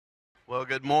Well,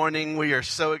 good morning. We are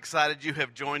so excited you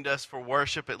have joined us for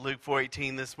worship at Luke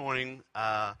 4:18 this morning.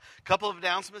 A couple of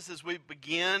announcements as we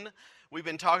begin. We've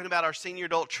been talking about our senior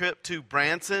adult trip to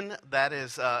Branson. That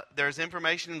is, there's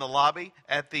information in the lobby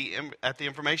at the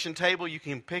information table. You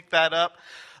can pick that up.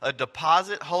 A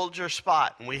deposit holds your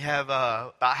spot. And we have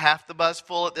about half the bus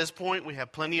full at this point. We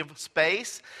have plenty of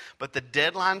space, but the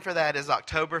deadline for that is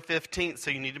October 15th.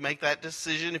 So you need to make that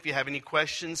decision. If you have any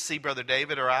questions, see Brother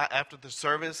David or I after the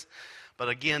service. But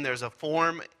again, there's a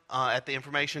form at the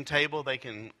information table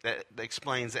that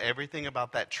explains everything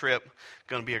about that trip.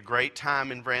 Going to be a great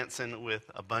time in Branson with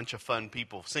a bunch of fun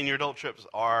people. Senior adult trips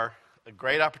are a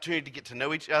great opportunity to get to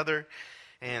know each other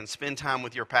and spend time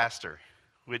with your pastor,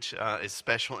 which is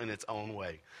special in its own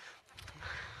way.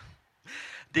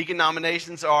 Deacon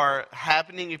nominations are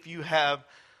happening. If you have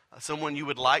someone you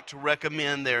would like to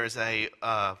recommend, there's a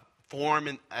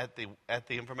form at the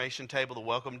information table, the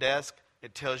welcome desk.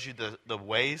 It tells you the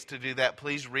ways to do that.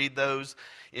 Please read those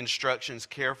instructions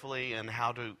carefully and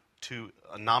how to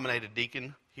nominate a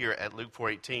deacon here at Luke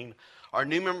 4:18. Our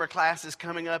new member class is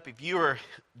coming up. If you are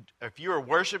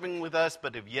worshiping with us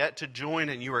but have yet to join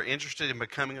and you are interested in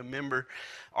becoming a member,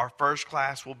 our first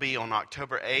class will be on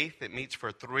October 8th. It meets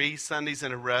for 3 Sundays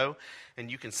in a row,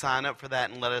 and you can sign up for that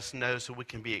and let us know so we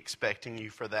can be expecting you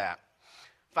for that.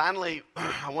 Finally,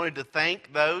 I wanted to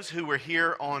thank those who were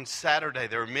here on Saturday.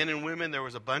 There were men and women. There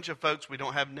was a bunch of folks, we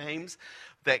don't have names,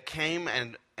 that came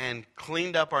and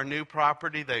cleaned up our new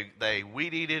property. They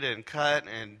weed-eated and cut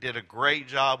and did a great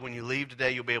job. When you leave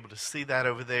today, you'll be able to see that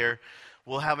over there.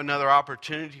 We'll have another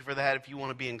opportunity for that if you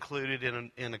want to be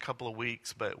included in a couple of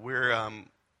weeks. But we're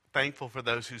thankful for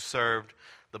those who served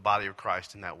the body of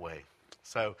Christ in that way.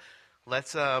 So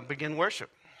let's begin worship.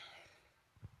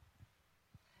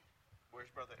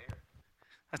 Brother Eric.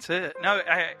 That's it. No,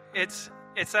 it's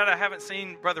that I haven't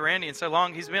seen Brother Randy in so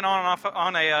long. He's been on and off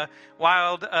on a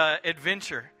wild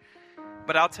adventure.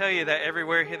 But I'll tell you that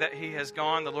everywhere that he has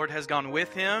gone, the Lord has gone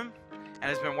with him and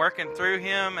has been working through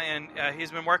him. And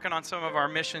he's been working on some of our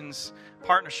missions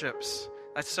partnerships.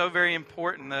 That's so very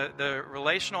important. The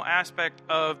relational aspect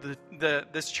of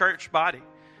this church body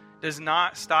does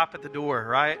not stop at the door,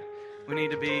 right? We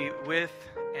need to be with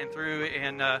and through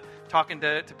and talking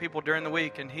to people during the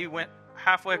week. And he went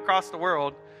halfway across the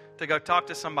world to go talk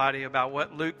to somebody about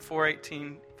what Luke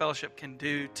 4:18 Fellowship can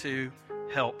do to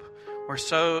help. We're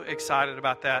so excited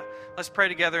about that. Let's pray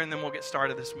together and then we'll get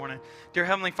started this morning. Dear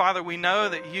Heavenly Father, we know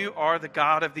that you are the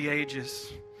God of the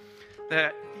ages,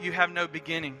 that you have no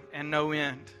beginning and no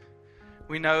end.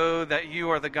 We know that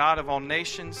you are the God of all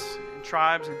nations and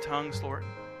tribes and tongues, Lord.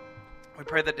 We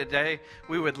pray that today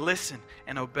we would listen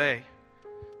and obey,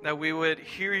 that we would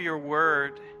hear your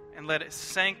word and let it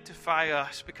sanctify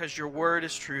us because your word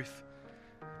is truth.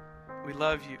 We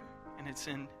love you, and it's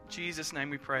in Jesus' name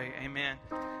we pray. Amen.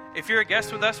 If you're a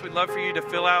guest with us, we'd love for you to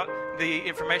fill out the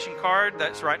information card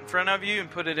that's right in front of you and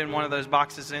put it in one of those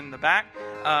boxes in the back.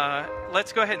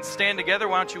 Let's go ahead and stand together.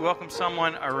 Why don't you welcome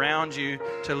someone around you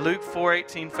to Luke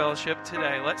 4:18 Fellowship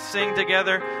today. Let's sing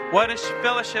together. What is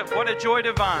fellowship? What a joy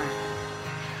divine.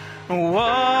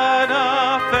 What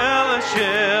a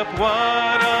fellowship,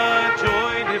 what a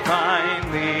joy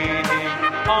divine, leaning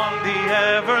on the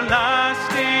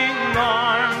everlasting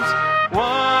arms.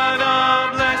 What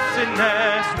a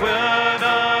blessedness, what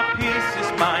a peace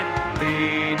is mine,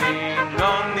 leaning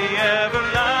on the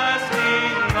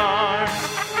everlasting arms.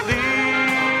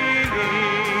 Leaning,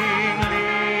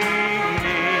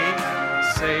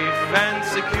 safe and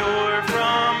secure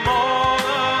from all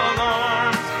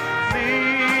alarms.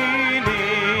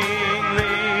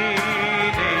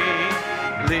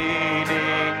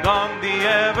 Leaning on the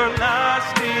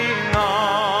everlasting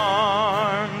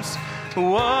arms.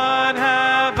 What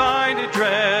have I to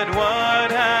dread?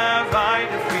 What have I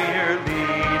to fear?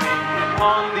 Leaning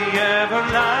on the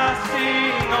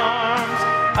everlasting arms.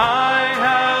 I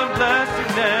have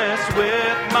blessedness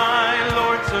with my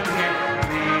Lord so near.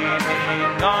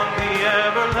 Leaning on the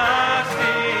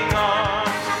everlasting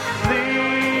arms.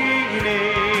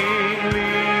 Leaning,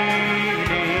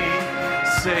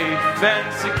 safe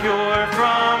and secure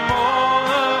from all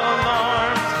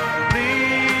alarms.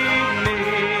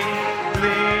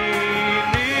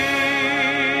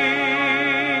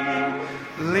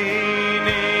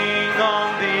 Leaning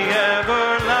on the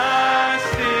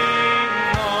everlasting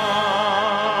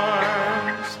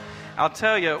arms. I'll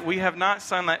tell you, we have not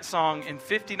sung that song in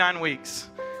 59 weeks.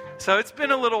 So it's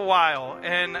been a little while,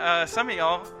 and some of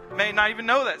y'all may not even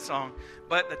know that song.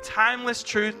 But the timeless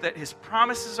truth that his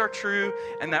promises are true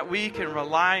and that we can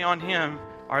rely on him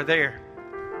are there.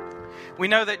 We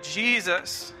know that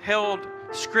Jesus held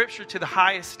Scripture to the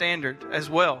highest standard as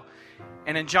well.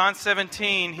 And in John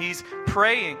 17, he's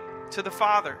praying to the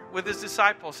Father with his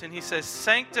disciples, and he says,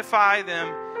 sanctify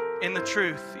them in the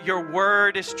truth. Your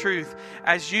word is truth.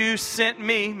 As you sent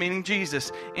me, meaning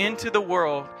Jesus, into the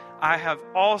world, I have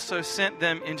also sent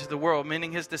them into the world,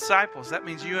 meaning his disciples. That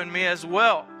means you and me as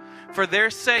well. For their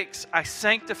sakes, I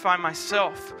sanctify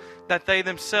myself, that they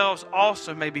themselves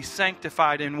also may be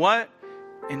sanctified in what?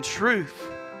 In truth.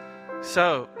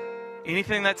 So,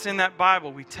 anything that's in that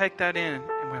Bible, we take that in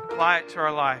and we apply it to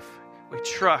our life. We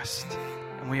trust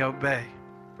and we obey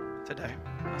today.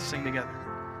 Let's sing together.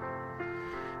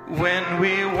 When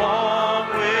we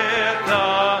walk with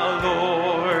the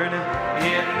Lord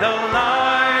in the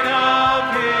light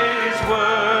of his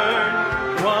word,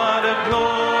 what a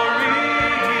glory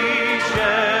he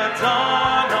sheds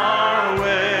on our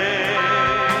way.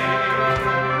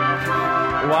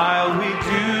 While we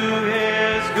do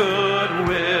his good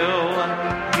will,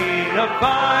 he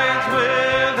abides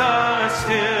with us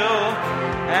still,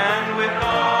 and with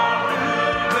all who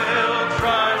will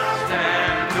trust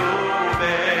and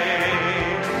obey.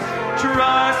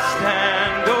 Trust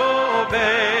and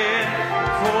obey,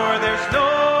 for there's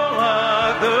no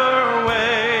other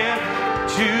way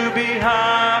to be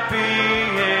happy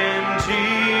in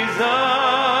Jesus,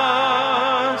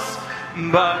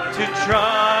 but to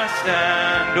trust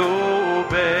and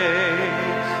obey.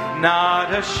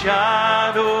 Not a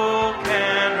shadow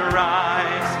can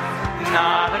rise,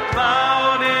 not a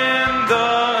cloud in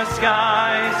the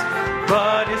skies,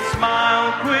 but his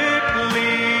smile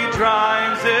quickly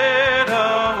drives it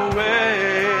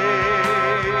away.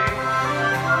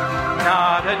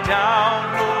 Not a doubt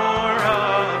nor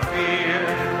a fear,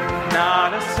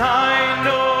 not a sign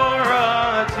nor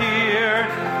a tear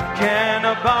can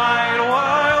abide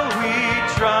while we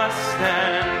trust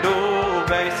and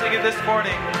obey. Sing it this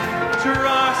morning.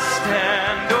 Trust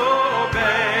and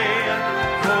obey,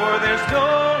 for there's no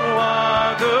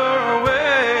other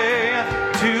way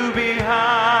to be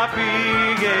happy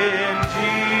in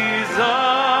Jesus,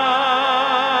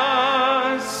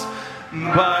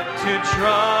 but to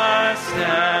trust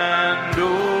and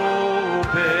obey.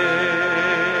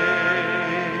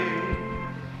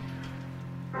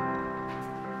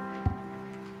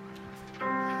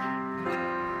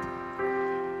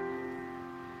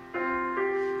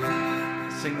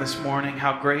 Sing this morning,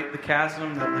 how great the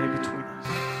chasm that lay between us.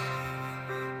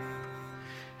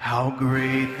 How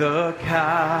great the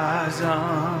chasm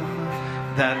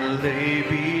that lay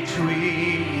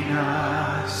between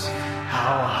us.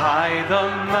 How high the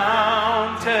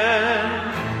mountain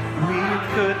we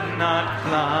could not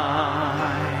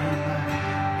climb.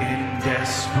 In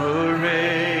desperation,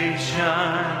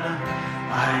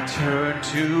 I turned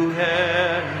to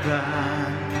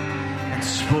heaven and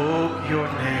spoke your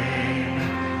name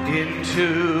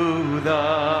into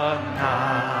the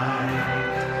night.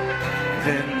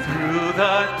 Then through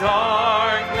the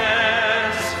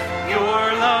darkness,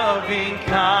 your loving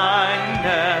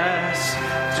kindness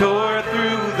tore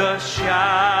through the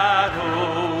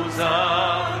shadows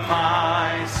of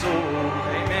my soul.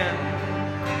 Amen.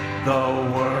 The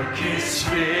work is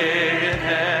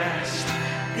finished,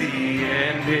 the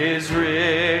end is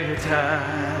written.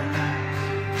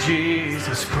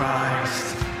 Jesus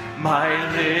Christ, my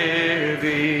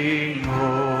living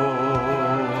hope.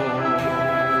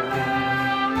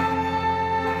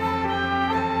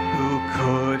 Who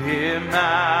could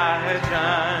imagine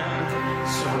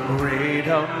so great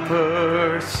a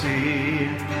mercy?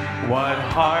 What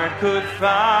heart could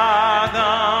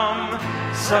fathom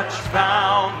such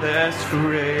boundless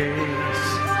grace?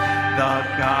 The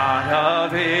God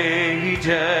of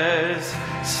ages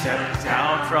stepped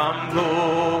down from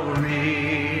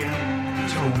glory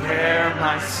to wear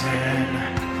my sin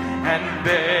and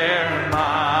bear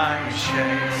my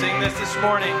shame. Sing this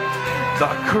morning.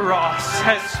 The cross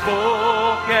has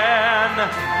spoken,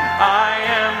 I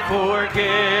am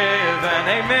forgiven.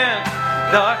 Amen.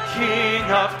 The King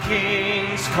of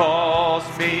Kings calls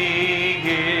me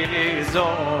his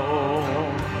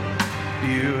own.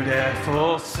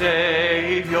 Beautiful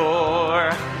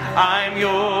Savior, I'm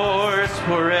yours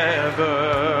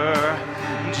forever.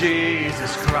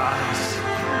 Jesus Christ,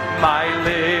 my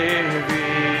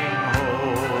living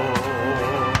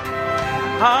hope.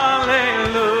 Hallelujah.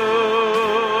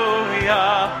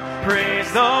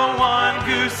 Praise the one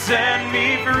who set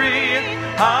me free.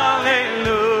 Hallelujah.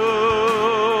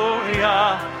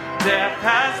 Death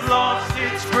has lost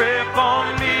its grip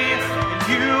on me, and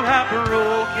you have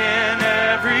broken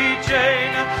every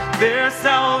chain. There's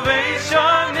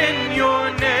salvation in your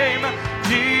name,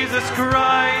 Jesus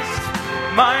Christ,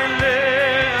 my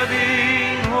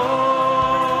living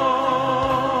hope.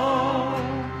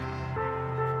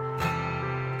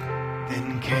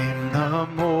 Then came the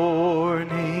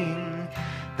morning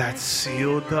that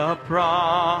sealed the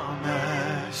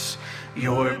promise.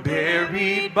 Your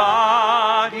buried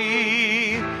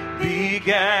body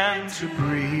began to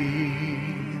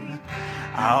breathe.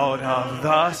 Out of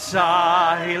the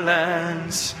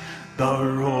silence, the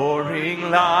roaring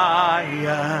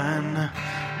lion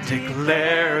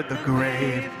declared the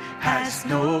grave has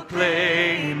no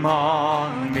claim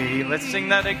on me. Let's sing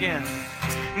that again.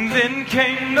 Then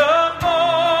came the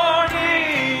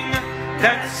morning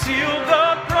that sealed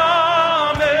the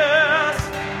promise.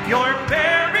 Your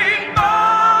buried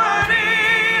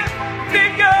body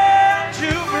began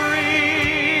to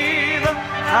breathe.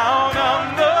 Out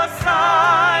of the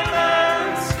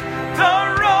silence, the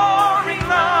roaring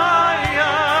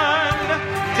lion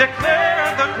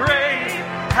declared the grave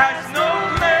has no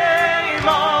claim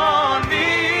on me.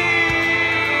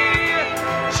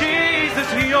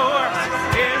 Jesus, yours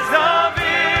is the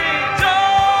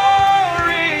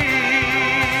victory,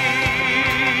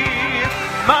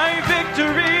 my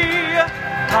victory.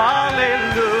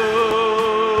 Hallelujah.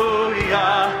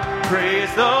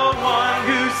 Praise the one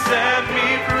who set me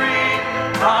free.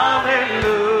 Hallelujah.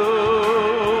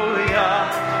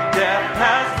 Death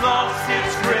has lost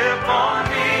its grip on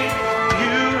me.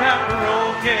 You have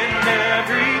broken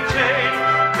every chain.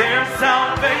 There's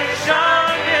salvation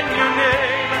in your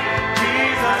name,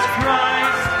 Jesus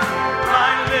Christ,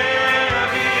 my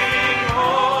living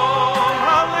hope.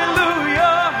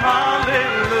 Hallelujah,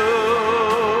 hallelujah.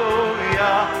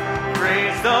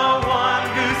 Praise the one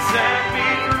who set me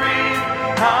free.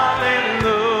 Hallelujah.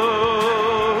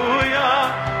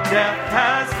 Death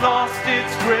has lost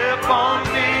its grip on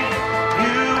me.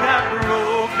 You have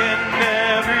broken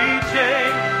every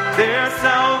chain. There's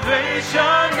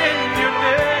salvation in your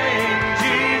name,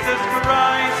 Jesus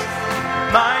Christ,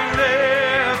 my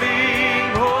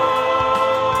living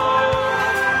hope.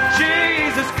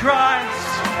 Jesus Christ,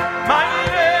 my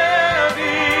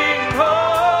living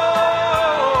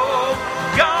hope.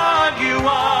 God, you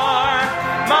are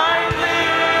my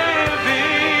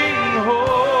living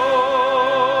hope.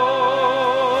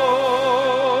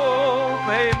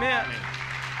 Amen.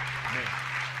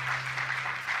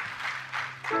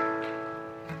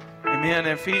 Amen.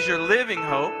 If He's your living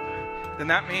hope, then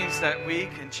that means that we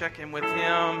can check in with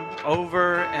Him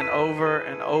over and over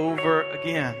and over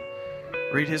again.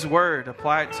 Read His Word,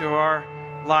 apply it to our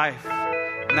life.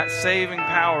 And that saving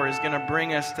power is going to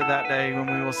bring us to that day when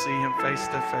we will see Him face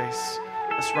to face.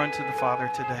 Let's run to the Father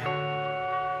today.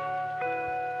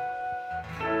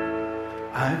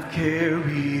 I've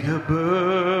carried a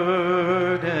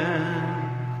burden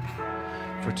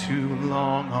for too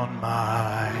long on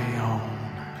my own.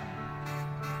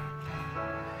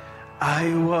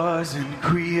 I wasn't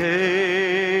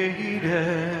created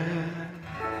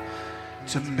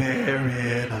to bear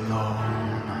it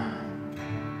alone.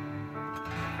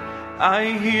 I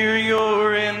hear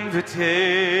your invitation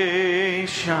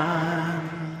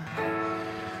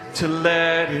to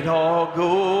let it all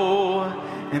go,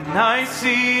 and I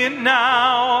see it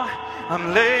now.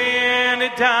 I'm laying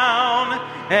it down,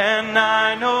 and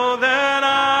I know that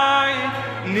I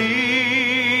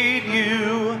need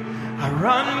you. I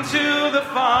run to the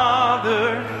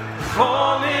Father,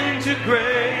 fall into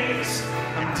grace.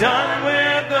 I'm done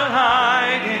with the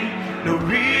hiding, no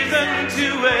reason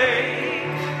to wait.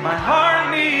 My heart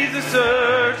needs a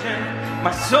surgeon,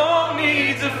 my soul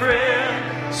needs a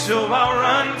friend. So I'll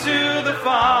run to the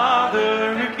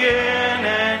Father again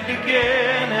and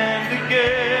again and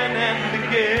again and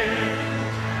again.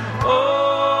 Oh.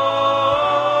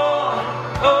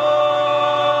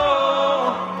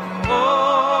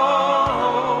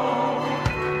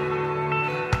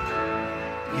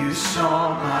 You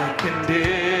saw my condition,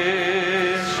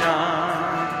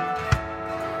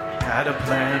 had a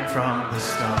plan from the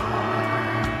start.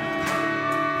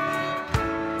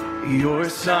 Your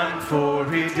Son for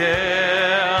redemption,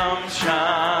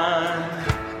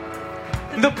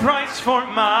 the price for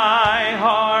my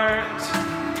heart.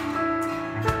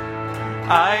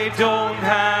 I don't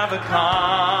have a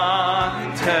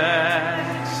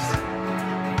context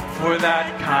for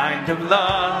that kind of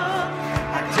love.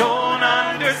 I don't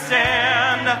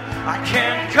understand, I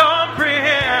can't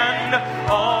comprehend.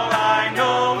 All I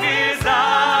know is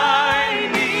I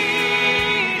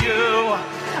need you.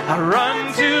 I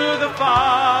run to the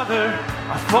Father,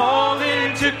 I fall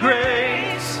into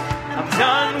grace. I'm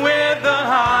done with the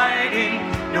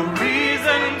hiding, no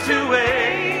reason to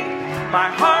wait. My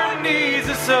heart needs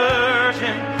a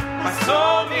surgeon, my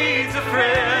soul needs a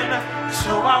friend.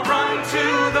 So I run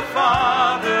to the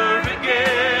Father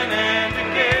again and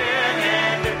again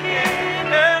and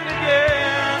again and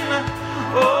again.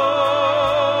 Oh.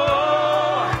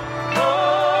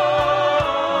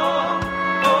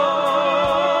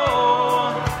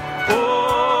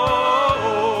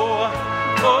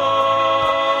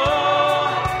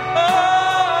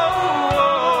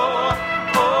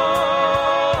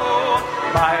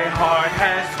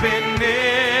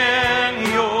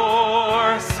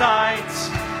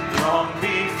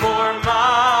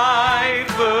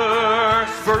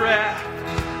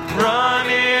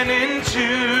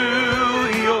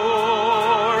 into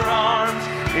your arms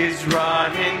is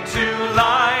running to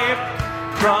life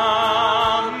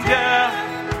from death.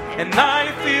 And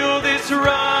I feel this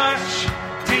rush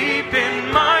deep in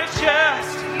my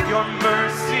chest. Your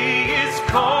mercy is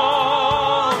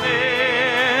calling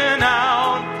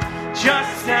out.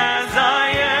 Just as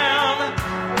I am,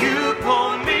 you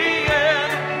pull me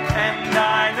in, and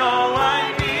I know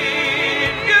I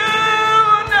need you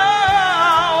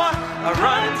now. I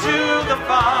run to the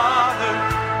Father,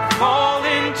 fall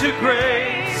into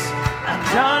grace. I'm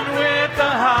done with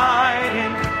the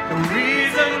hiding, no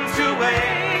reason to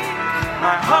wait.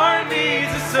 My heart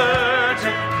needs a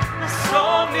surgeon, my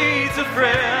soul needs a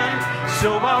friend.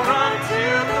 So I'll run to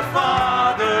the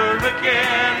Father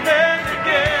again and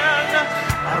again.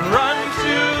 I run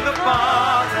to the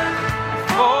Father,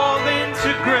 fall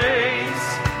into grace.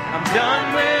 I'm done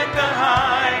with the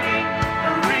hiding,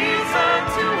 no reason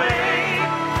to wait.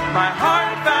 My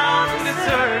heart found a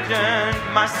surgeon,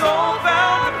 my soul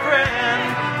found a friend.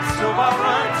 So I'll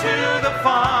run to the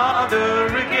Father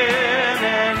again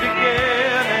and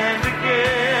again and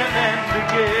again and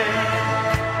again.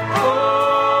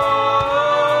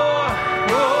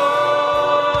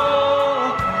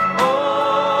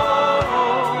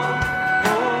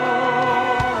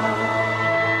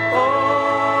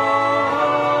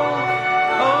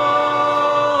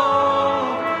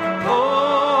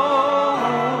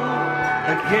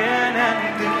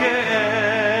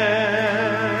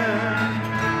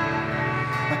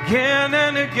 Again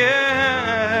and again.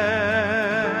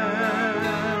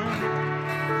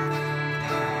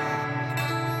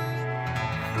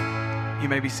 You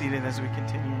may be seated as we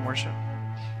continue in worship.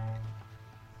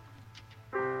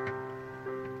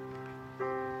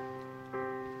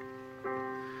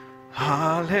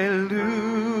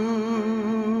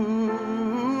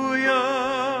 Hallelujah.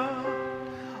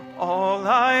 All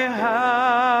I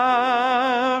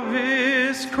have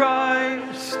is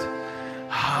Christ.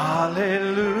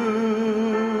 Hallelujah.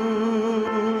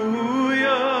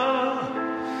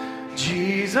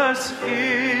 Jesus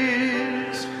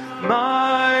is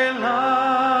my life.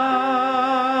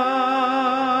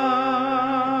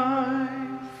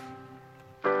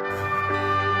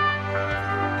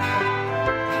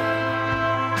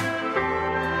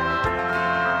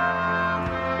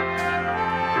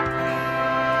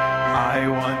 I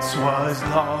once was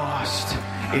lost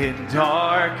in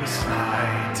darkest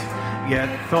night, yet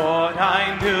thought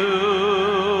I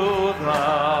knew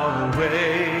the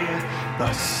way.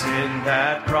 The sin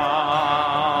that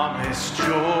promised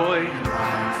joy and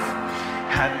life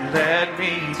had led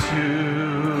me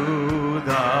to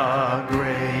the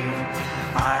grave.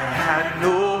 I had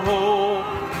no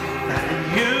hope that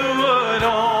you would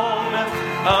own,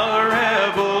 a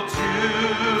rebel to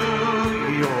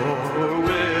your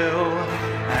will.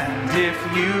 And if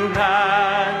you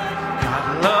had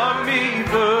not loved me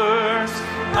first,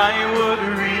 I would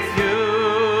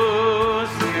refuse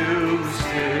you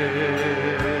still.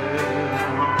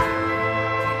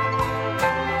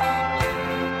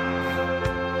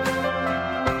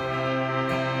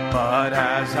 But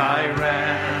as I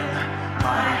ran,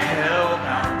 my help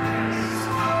is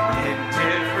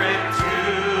indifferent to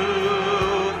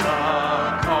the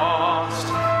cost.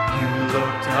 You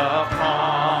looked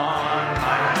upon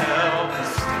my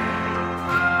helpless state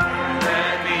and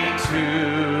led me to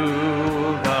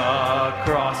the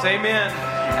cross. Amen.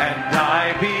 And I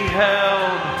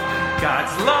beheld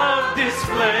God's love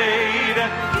displayed.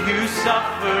 You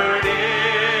suffered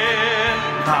in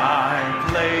my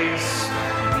place.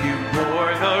 You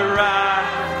bore the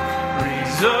wrath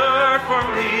reserved for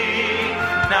me.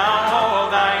 Now all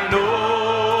I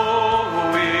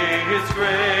know is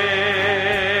grace.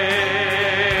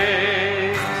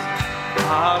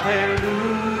 Hallelujah.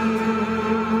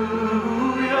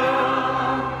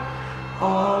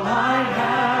 All I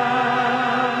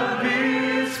have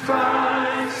is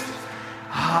Christ.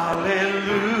 Hallelujah.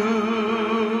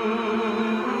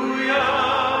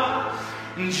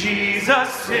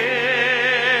 Jesus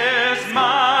is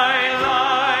my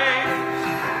life.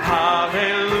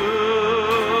 Hallelujah.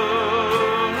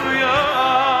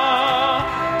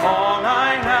 All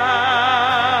I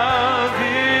have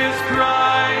is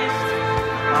Christ.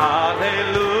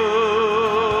 Hallelujah.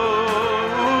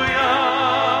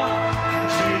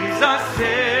 Jesus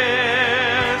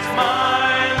is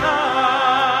my life.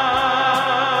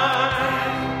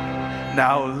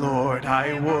 Now, Lord,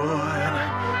 I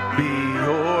would be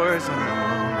yours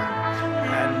alone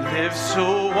and live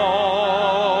so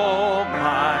all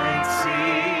might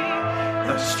see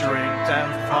the strength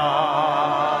and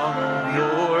follow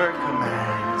your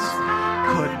commands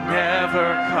could never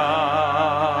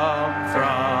come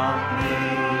from me.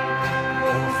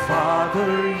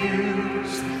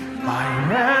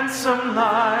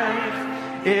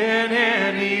 in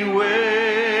any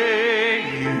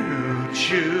way you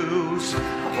choose.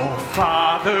 Oh,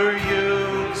 Father,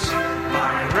 use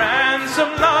my ransom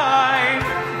life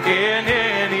in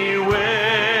any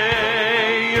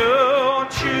way you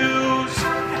choose,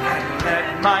 and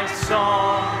let my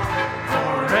song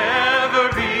forever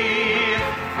be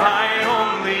my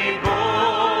only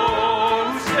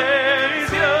boast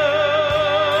is you.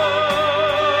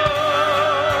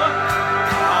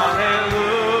 Hallelujah.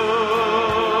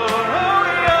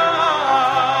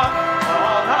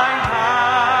 All I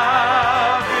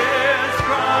have is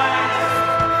Christ.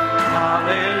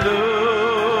 Hallelujah.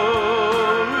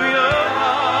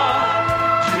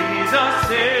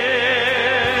 Jesus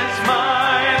is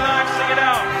my life. Sing it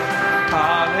out.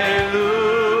 Hallelujah.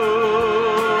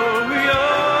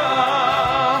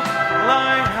 All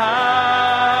I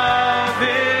have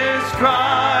is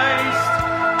Christ.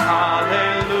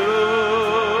 Hallelujah.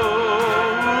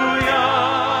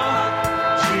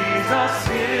 Jesus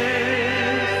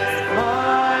is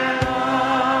my life.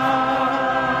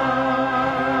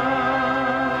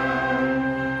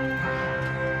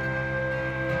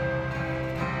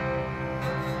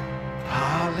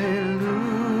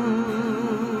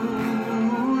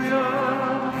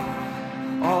 Hallelujah.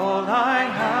 All I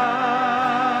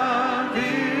have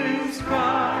is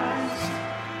Christ.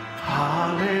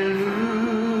 Hallelujah.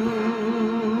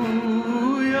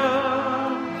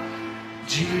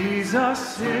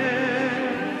 Jesus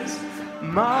is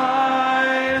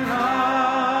my life.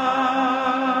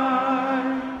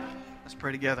 Let's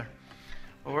pray together.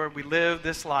 Lord, we live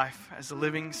this life as a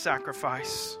living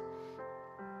sacrifice.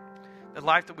 The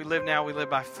life that we live now, we live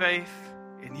by faith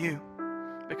in you,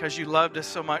 because you loved us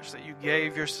so much that you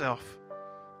gave yourself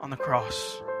on the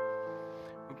cross.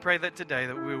 We pray that today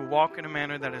that we will walk in a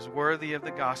manner that is worthy of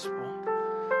the gospel,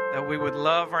 that we would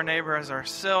love our neighbor as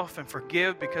ourselves and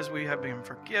forgive because we have been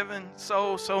forgiven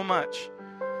so much.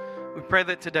 We pray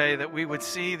that today that we would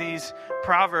see these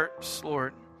Proverbs,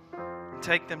 Lord, and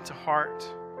take them to heart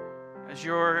as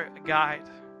your guide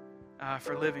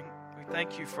for living. We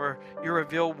thank you for your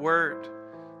revealed word,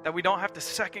 that we don't have to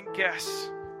second guess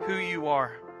who you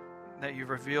are, that you've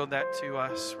revealed that to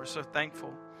us. We're so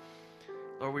thankful.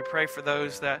 Lord, we pray for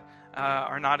those that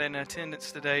are not in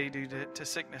attendance today due to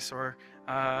sickness or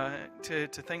to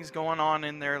things going on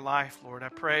in their life, Lord. I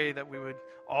pray that we would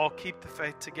all keep the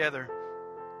faith together,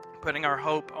 putting our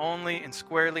hope only and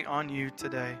squarely on you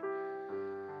today.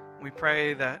 We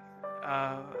pray that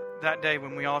that day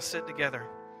when we all sit together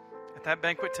at that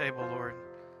banquet table, Lord,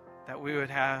 that we would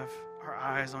have our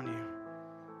eyes on you.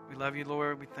 We love you,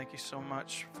 Lord. We thank you so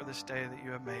much for this day that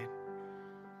you have made.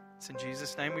 It's in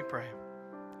Jesus' name we pray.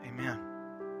 Amen.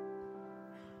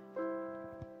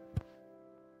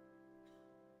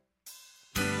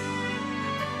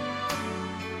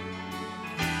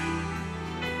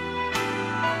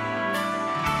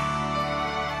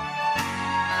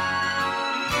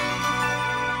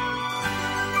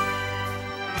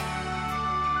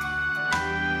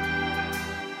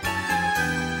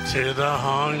 To the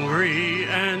hungry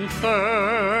and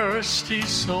thirsty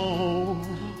soul,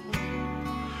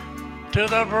 to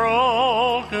the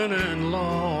broken and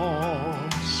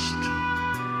lost,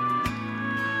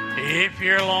 if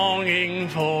you're longing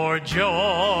for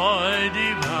joy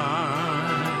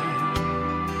divine,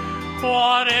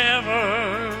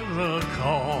 whatever the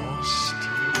cost,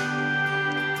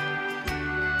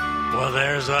 well,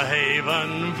 there's a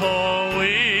haven for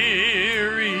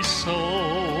weary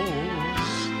souls,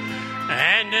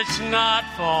 and it's not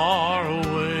far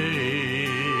away.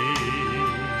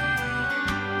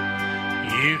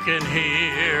 You can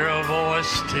hear a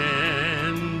voice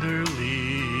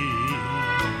tenderly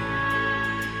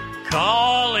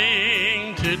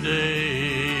calling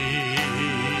today.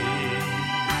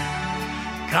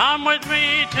 Come with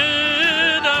me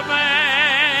to the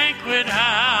banquet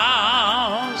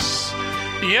house.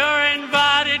 You're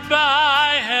invited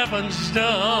by heaven's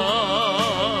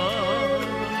dove.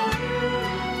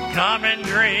 Come and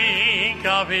drink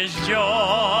of his joy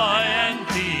and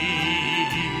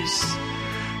peace.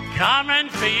 Come and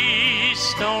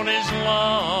feast on his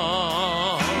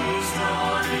love.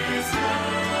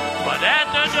 But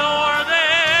at the door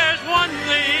there's one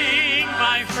thing,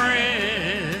 my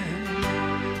friend.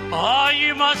 Oh,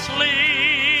 you must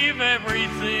leave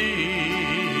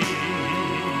everything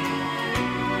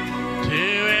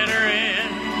to enter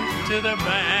into the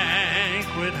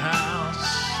banquet house.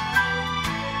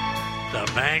 The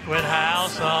banquet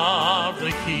house of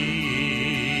the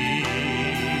King.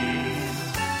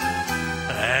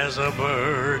 As a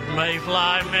bird may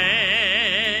fly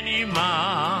many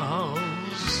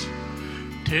miles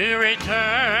to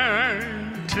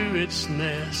return to its its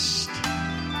nest.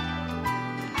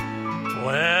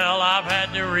 Well, I've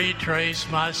had to retrace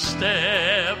my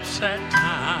steps at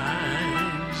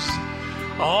times,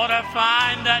 oh, to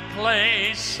find that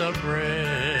place of rest.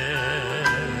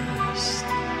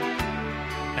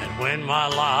 And when my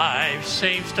life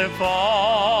seems to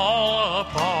fall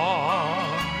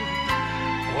apart,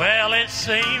 well, it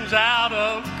seems out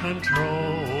of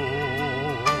control.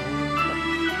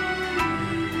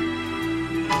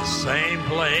 The same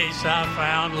place I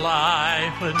found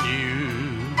life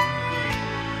anew.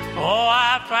 Oh,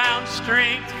 I found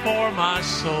strength for my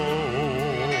soul.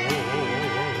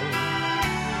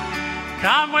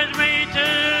 Come with me to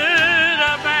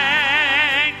the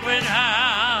banquet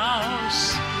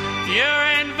house.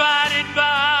 You're invited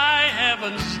by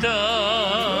heaven's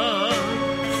dove.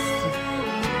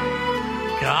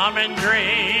 Come and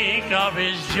drink of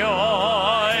his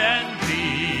joy and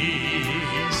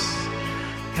peace.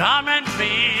 Come and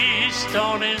feast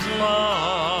on his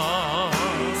love.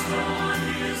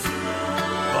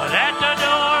 But at the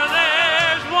door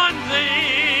there's one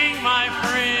thing, my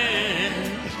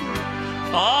friend.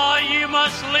 Oh, you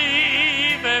must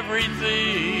leave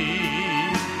everything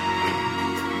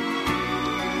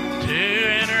to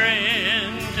enter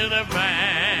into the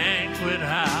banquet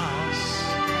house.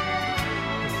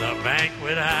 The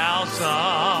banquet house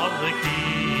of the King.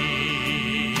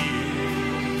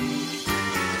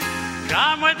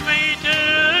 Come with me to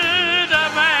the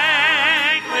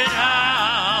banquet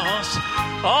house.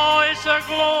 Oh, it's a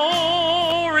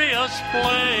glorious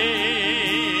place.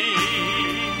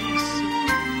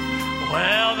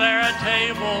 Well, there a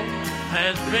table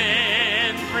has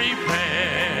been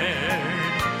prepared.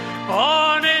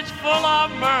 Oh, and it's full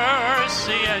of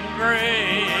mercy and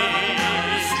grace.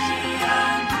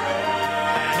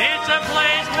 And it's a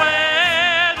place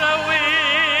where the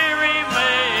weary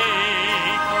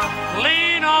may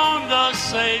lean on the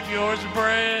Savior's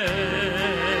breast.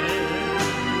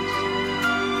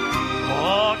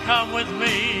 Oh, come with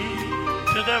me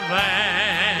to the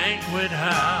banquet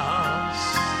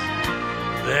house.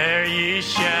 There ye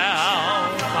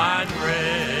shall find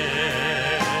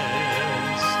rest.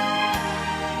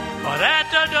 But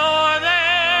at the door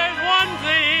there's one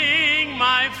thing,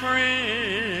 my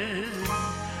friend.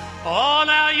 Oh,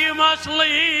 now you must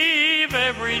leave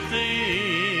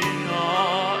everything,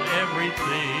 oh,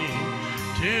 everything,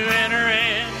 to enter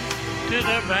into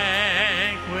the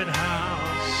banquet house.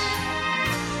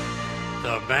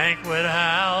 The banquet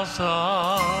house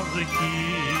of the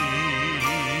King.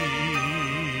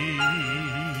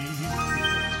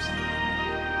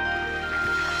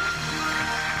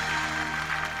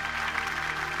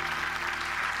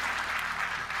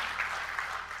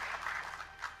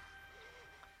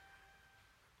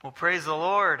 Well, praise the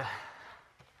Lord.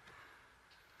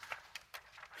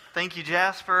 Thank you,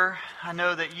 Jasper. I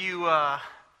know that you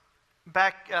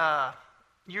back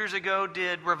years ago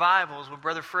did revivals with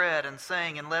Brother Fred and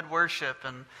sang and led worship.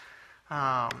 And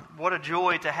what a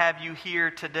joy to have you here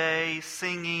today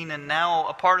singing and now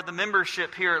a part of the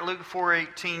membership here at Luke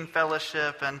 4:18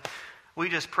 Fellowship. And we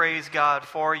just praise God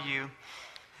for you.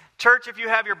 Church, if you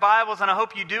have your Bibles, and I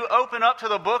hope you do, open up to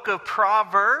the book of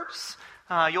Proverbs.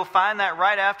 You'll find that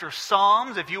right after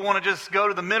Psalms. If you want to just go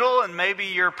to the middle, and maybe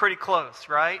you're pretty close,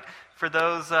 right? For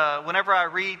those, whenever I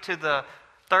read to the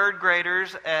third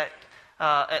graders at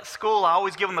school, I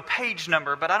always give them the page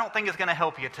number, but I don't think it's going to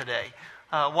help you today.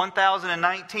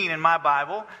 1019 in my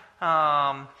Bible.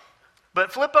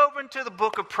 But flip over into the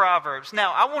book of Proverbs.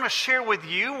 Now, I want to share with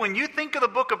you, when you think of the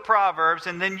book of Proverbs,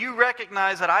 and then you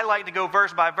recognize that I like to go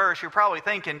verse by verse, you're probably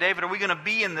thinking, David, are we going to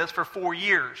be in this for 4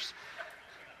 years?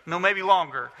 No, maybe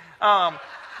longer.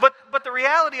 But the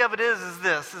reality of it is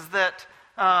that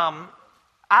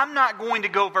I'm not going to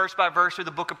go verse by verse through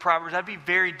the book of Proverbs. That'd be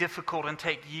very difficult and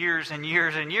take years and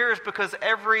years and years, because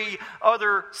every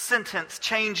other sentence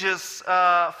changes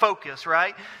focus,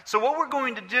 right? So what we're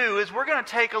going to do is we're going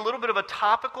to take a little bit of a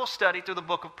topical study through the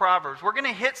book of Proverbs. We're going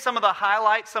to hit some of the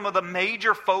highlights, some of the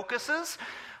major focuses.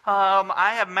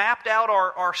 I have mapped out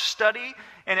our study,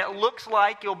 and it looks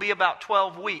like it'll be about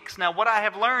 12 weeks. Now, what I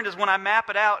have learned is when I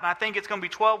map it out, and I think it's going to be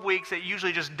 12 weeks, it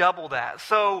usually just double that.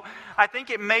 So I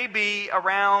think it may be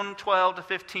around 12 to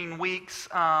 15 weeks.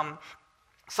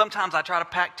 Sometimes I try to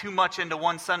pack too much into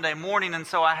one Sunday morning, and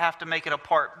so I have to make it a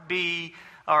part B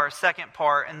or a second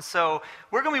part. And so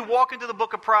we're going to be walking through the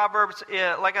book of Proverbs.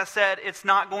 Like I said, it's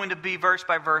not going to be verse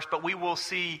by verse, but we will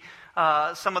see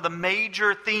some of the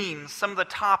major themes, some of the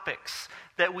topics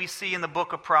that we see in the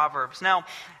book of Proverbs. Now,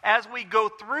 as we go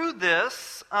through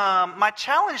this, my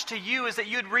challenge to you is that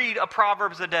you'd read a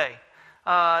Proverbs a day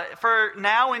for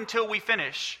now until we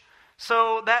finish.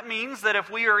 So that means that if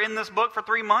we are in this book for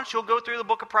 3 months, you'll go through the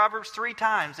book of Proverbs 3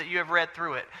 times that you have read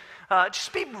through it.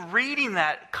 Just be reading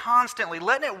that constantly,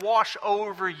 letting it wash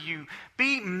over you.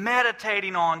 Be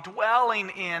meditating on, dwelling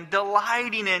in,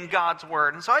 delighting in God's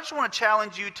Word. And so I just want to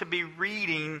challenge you to be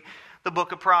reading the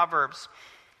book of Proverbs.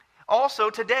 Also,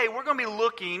 today we're going to be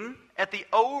looking at the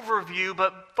overview,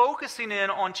 but focusing in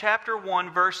on chapter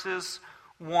 1, verses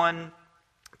 1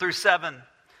 through 7.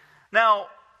 Now,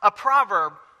 a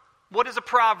proverb. What is a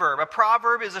proverb? A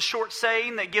proverb is a short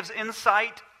saying that gives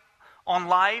insight on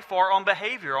life or on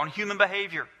behavior, on human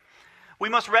behavior. We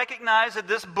must recognize that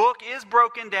this book is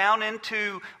broken down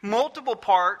into multiple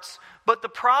parts, but the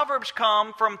Proverbs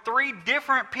come from 3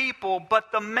 different people,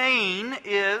 but the main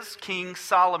is King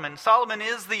Solomon. Solomon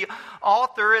is the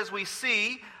author, as we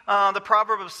see, the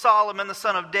Proverb of Solomon, the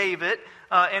son of David,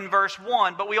 in verse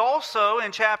 1. But we also,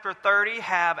 in chapter 30,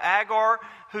 have Agar,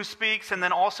 who speaks, and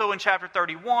then also in chapter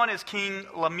 31 is King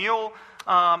Lemuel.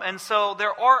 And so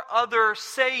there are other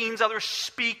sayings, other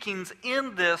speakings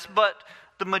in this, but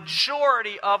the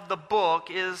majority of the book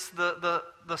is the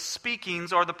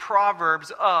speakings or the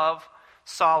Proverbs of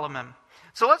Solomon.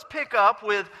 So let's pick up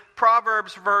with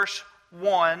Proverbs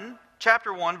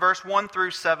chapter 1, verse 1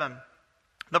 through 7.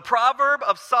 The proverb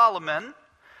of Solomon,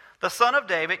 the son of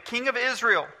David, king of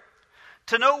Israel,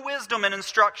 to know wisdom and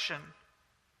instruction,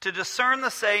 to discern the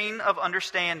saying of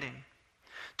understanding,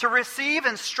 to receive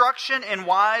instruction in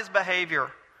wise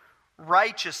behavior,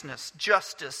 righteousness,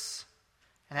 justice,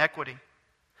 and equity,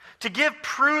 to give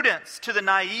prudence to the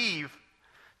naive,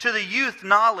 to the youth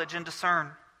knowledge and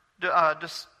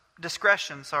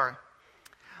discretion.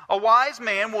 A wise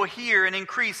man will hear and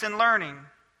increase in learning.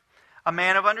 A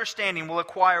man of understanding will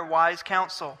acquire wise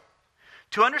counsel.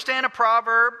 To understand a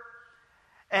proverb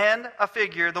and a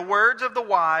figure, the words of the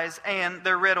wise and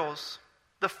their riddles.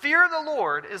 The fear of the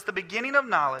Lord is the beginning of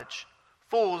knowledge.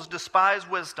 Fools despise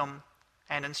wisdom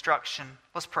and instruction.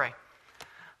 Let's pray.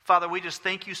 Father, we just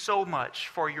thank you so much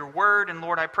for your word. And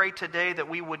Lord, I pray today that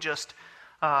we would just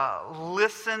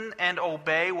listen and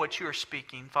obey what you are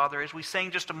speaking. Father, as we sang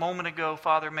just a moment ago,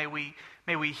 Father, may we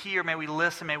hear, may we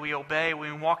listen, may we obey,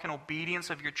 may we walk in obedience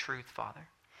of your truth, Father.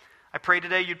 I pray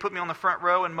today you'd put me on the front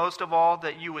row, and most of all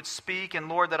that you would speak, and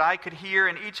Lord, that I could hear,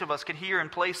 and each of us could hear and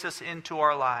place this into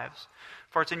our lives.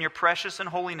 For it's in your precious and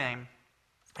holy name.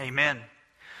 Amen.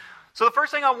 So the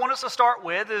first thing I want us to start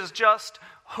with is just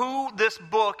who this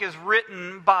book is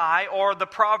written by, or the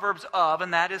Proverbs of,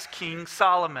 and that is King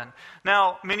Solomon.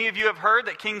 Now, many of you have heard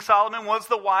that King Solomon was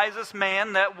the wisest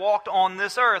man that walked on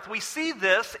this earth. We see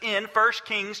this in 1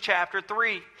 Kings chapter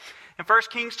 3. In 1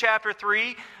 Kings chapter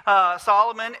 3,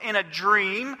 Solomon in a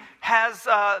dream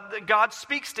God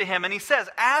speaks to him and he says,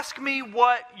 "Ask me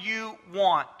what you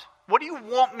want. What do you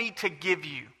want me to give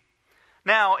you?"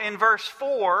 Now, in verse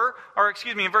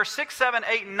 6, 7,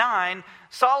 8, and 9,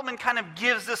 Solomon kind of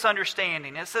gives this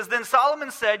understanding. It says, "Then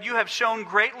Solomon said, 'You have shown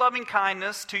great loving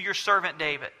kindness to your servant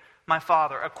David, my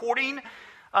father, according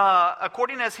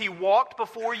as he walked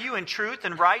before you in truth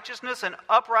and righteousness and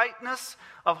uprightness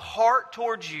of heart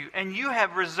towards you. And you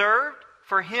have reserved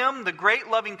for him the great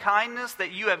loving kindness that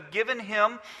you have given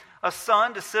him a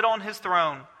son to sit on his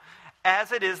throne,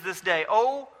 as it is this day.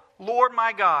 O Lord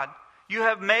my God, you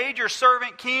have made your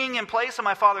servant king in place of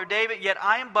my father David, yet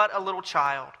I am but a little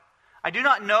child. I do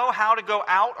not know how to go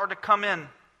out or to come in.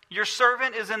 Your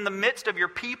servant is in the midst of your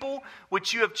people,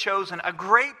 which you have chosen, a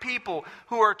great people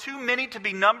who are too many to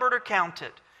be numbered or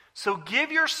counted. So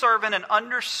give your servant an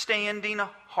understanding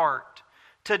heart,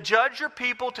 to judge your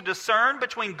people, to discern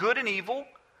between good and evil.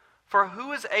 For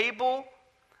who is able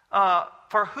to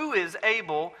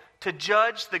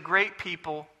judge the great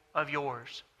people of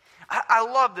yours?'" I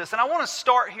love this, and I want to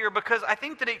start here because I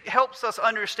think that it helps us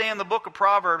understand the book of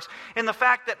Proverbs in the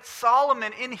fact that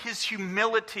Solomon, in his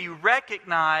humility,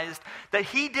 recognized that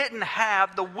he didn't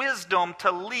have the wisdom to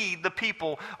lead the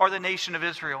people or the nation of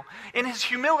Israel. In his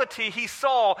humility, he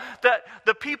saw that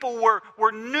the people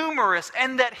were numerous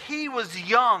and that he was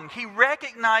young. He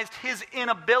recognized his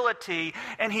inability,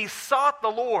 and he sought the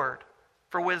Lord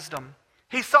for wisdom.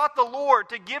 He sought the Lord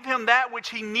to give him that which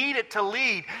he needed to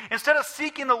lead. Instead of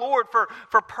seeking the Lord for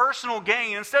personal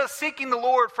gain, instead of seeking the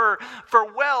Lord for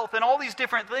wealth and all these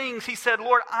different things, he said,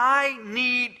 "Lord, I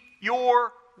need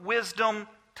your wisdom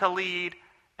to lead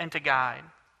and to guide."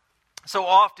 So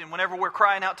often, whenever we're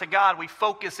crying out to God, we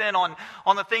focus in on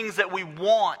the things that we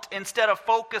want instead of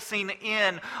focusing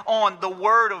in on the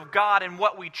Word of God and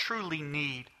what we truly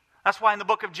need. That's why in the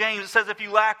book of James it says, if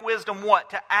you lack wisdom, what?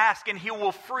 To ask, and He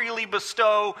will freely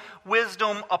bestow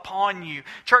wisdom upon you.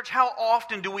 Church, how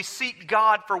often do we seek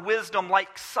God for wisdom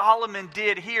like Solomon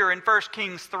did here in 1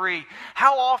 Kings 3?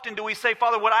 How often do we say,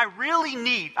 Father, what I really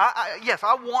need, yes,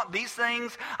 I want these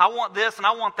things, I want this and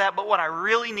I want that, but what I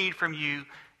really need from you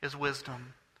is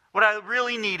wisdom. What I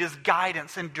really need is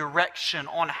guidance and direction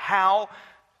on how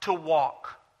to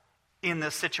walk in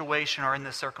this situation or in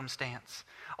this circumstance.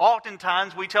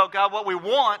 Oftentimes we tell God what we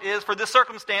want is for this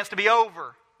circumstance to be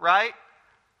over, right?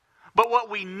 But what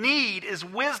we need is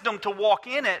wisdom to walk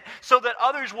in it so that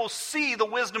others will see the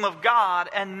wisdom of God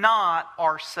and not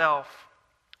ourselves.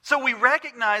 So we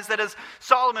recognize that as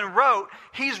Solomon wrote,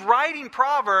 he's writing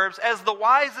Proverbs as the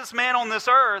wisest man on this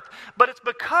earth, but it's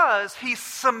because he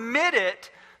submitted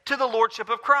to the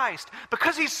lordship of Christ.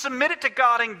 Because he's submitted to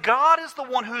God, and God is the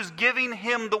one who's giving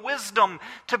him the wisdom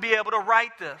to be able to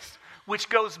write this. Which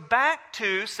goes back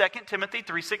to 2 Timothy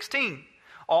 3:16.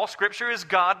 All Scripture is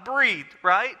God-breathed,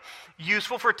 right?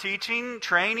 Useful for teaching,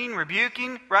 training,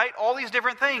 rebuking, right? All these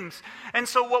different things. And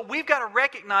so what we've got to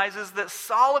recognize is that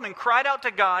Solomon cried out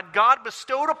to God. God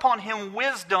bestowed upon him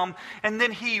wisdom, and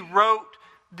then he wrote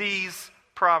these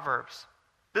Proverbs.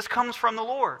 This comes from the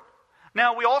Lord.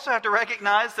 Now, we also have to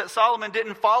recognize that Solomon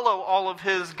didn't follow all of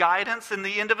his guidance in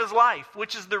the end of his life,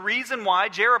 which is the reason why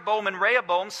Jeroboam and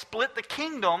Rehoboam split the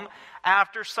kingdom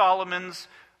after Solomon's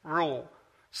rule.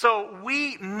 So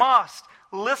we must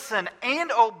listen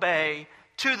and obey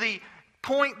to the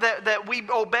point that we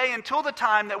obey until the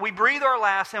time that we breathe our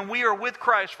last and we are with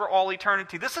Christ for all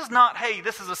eternity. This is not, hey,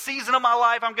 this is a season of my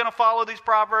life, I'm going to follow these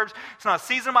Proverbs. It's not a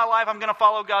season of my life, I'm going to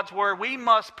follow God's Word. We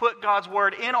must put God's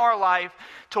Word in our life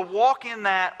to walk in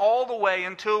that all the way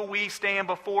until we stand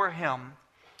before Him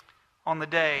on the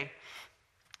day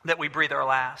that we breathe our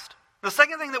last. The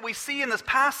second thing that we see in this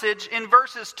passage in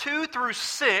verses 2 through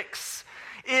 6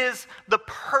 is the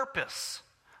purpose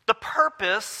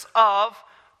of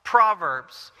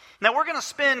Proverbs. Now we're going to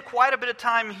spend quite a bit of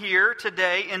time here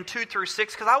today in 2 through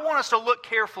 6 because I want us to look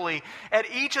carefully at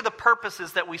each of the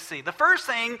purposes that we see. The first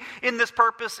thing in this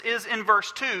purpose is in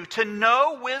verse 2, to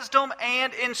know wisdom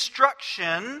and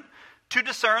instruction to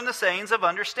discern the sayings of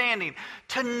understanding.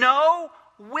 To know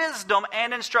wisdom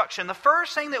and instruction. The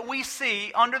first thing that we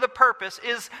see under the purpose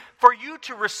is for you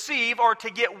to receive or to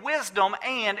get wisdom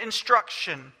and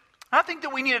instruction. I think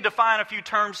that we need to define a few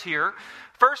terms here.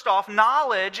 First off,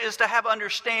 knowledge is to have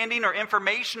understanding or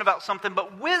information about something,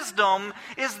 but wisdom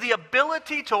is the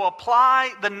ability to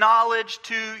apply the knowledge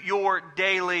to your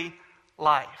daily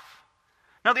life.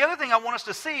 Now, the other thing I want us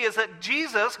to see is that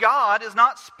Jesus, God, is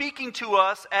not speaking to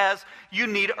us as you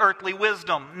need earthly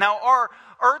wisdom. Now, our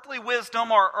earthly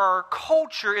wisdom, our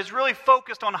culture is really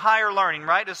focused on higher learning,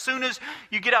 right? As soon as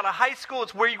you get out of high school,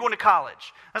 it's where you're going to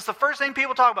college. That's the first thing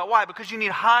people talk about. Why? Because you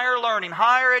need higher learning,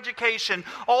 higher education,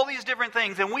 all these different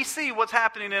things. And we see what's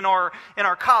happening in our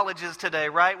colleges today,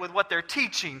 right? With what they're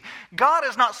teaching. God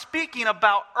is not speaking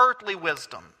about earthly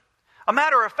wisdom. A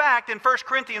matter of fact, in 1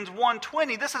 Corinthians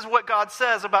 1:20, this is what God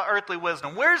says about earthly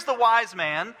wisdom. Where's the wise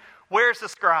man? Where's the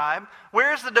scribe?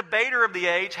 Where's the debater of the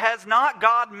age? Has not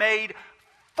God made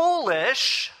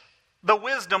foolish the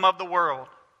wisdom of the world?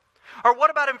 Or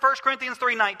what about in 1 Corinthians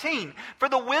 3:19? For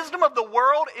the wisdom of the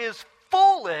world is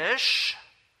foolish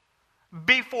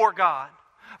before God.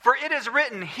 For it is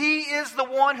written, He is the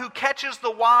one who catches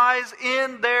the wise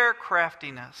in their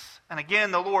craftiness. And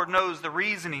again, the Lord knows the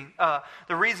reasoning of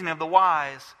the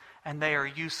wise, and they are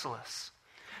useless.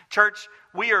 Church,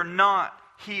 we are not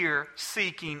here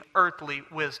seeking earthly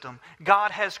wisdom. God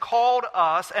has called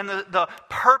us, and the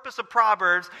purpose of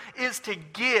Proverbs is to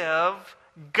give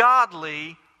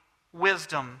godly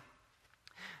wisdom.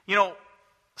 You know,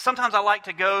 sometimes I like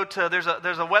to go to, there's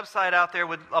a website out there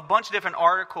with a bunch of different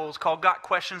articles called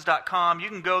gotquestions.com. You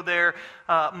can go there.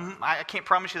 I can't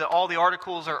promise you that all the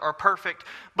articles are perfect,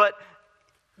 but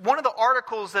one of the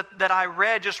articles that I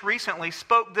read just recently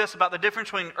spoke this about the difference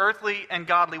between earthly and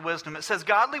godly wisdom. It says,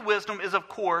 godly wisdom is, of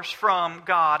course, from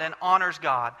God and honors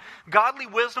God. Godly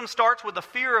wisdom starts with the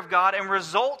fear of God and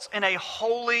results in a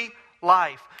holy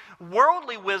life.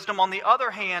 Worldly wisdom, on the other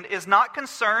hand, is not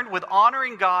concerned with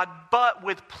honoring God, but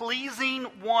with pleasing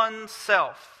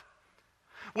oneself.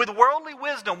 With worldly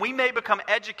wisdom, we may become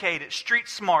educated, street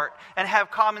smart, and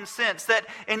have common sense that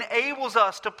enables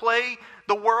us to play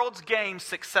the world's game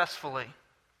successfully.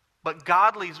 But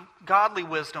godly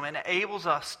wisdom enables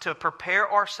us to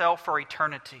prepare ourselves for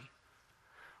eternity.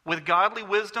 With godly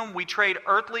wisdom, we trade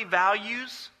earthly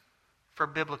values for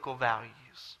biblical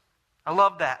values. I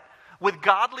love that. With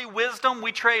godly wisdom,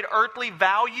 we trade earthly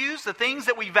values, the things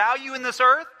that we value in this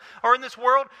earth or in this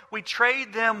world, we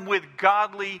trade them with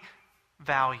godly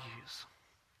values.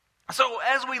 So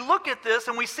as we look at this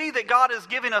and we see that God is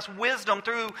giving us wisdom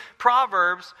through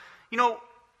Proverbs,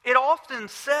 it often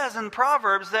says in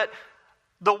Proverbs that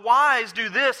the wise do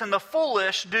this and the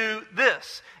foolish do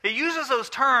this. It uses those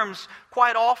terms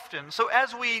quite often. So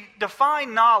as we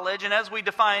define knowledge and as we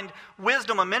defined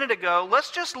wisdom a minute ago,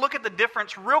 let's just look at the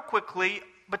difference real quickly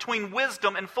between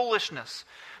wisdom and foolishness.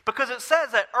 Because it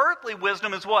says that earthly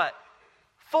wisdom is what?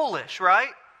 Foolish,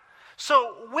 right?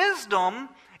 So wisdom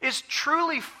is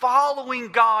truly following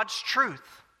God's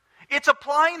truth. It's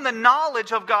applying the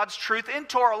knowledge of God's truth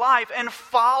into our life and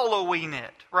following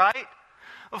it, right?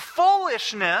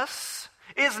 Foolishness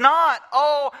is not,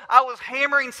 I was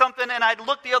hammering something and I'd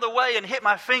look the other way and hit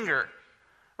my finger,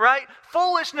 right?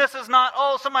 Foolishness is not,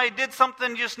 somebody did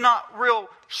something just not real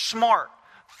smart.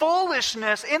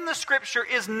 Foolishness in the Scripture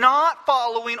is not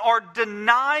following or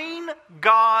denying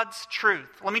God's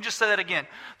truth. Let me just say that again.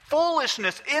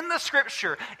 Foolishness in the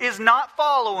Scripture is not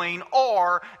following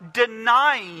or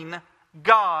denying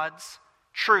God's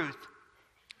truth.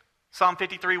 Psalm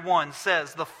 53:1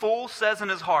 says, "The fool says in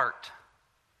his heart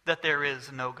that there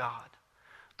is no God."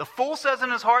 The fool says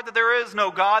in his heart that there is no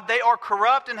God. They are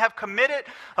corrupt and have committed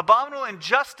abominable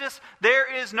injustice.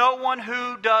 There is no one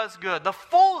who does good. The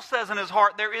fool says in his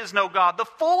heart there is no God. The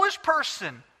foolish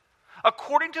person,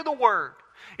 according to the Word,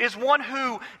 is one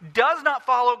who does not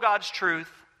follow God's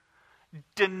truth,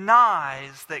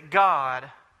 denies that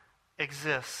God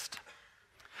exists.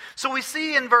 So we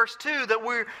see in verse 2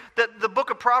 that the book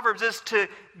of Proverbs is to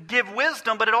give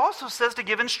wisdom, but it also says to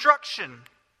give instruction.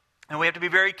 And we have to be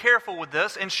very careful with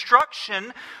this.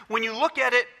 Instruction, when you look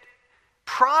at it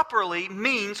properly,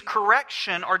 means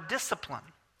correction or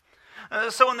discipline.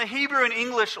 So in the Hebrew and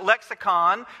English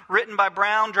lexicon, written by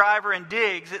Brown, Driver, and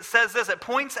Diggs, it says this. It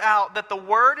points out that the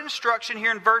word instruction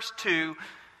here in verse 2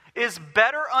 is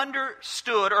better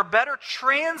understood or better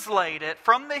translated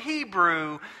from the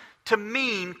Hebrew to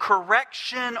mean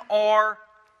correction or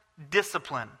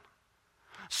discipline.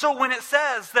 So when it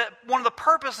says that one of the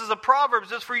purposes of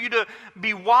Proverbs is for you to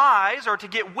be wise or to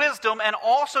get wisdom and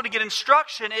also to get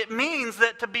instruction, it means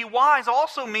that to be wise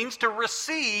also means to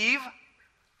receive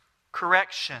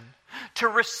correction. To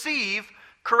receive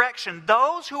correction.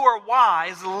 Those who are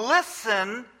wise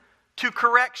listen to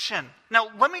correction.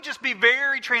 Now, let me just be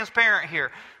very transparent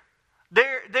here.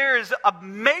 There is a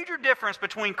major difference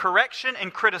between correction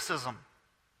and criticism.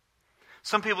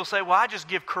 Some people say, well, I just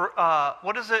give,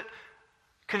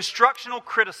 constructional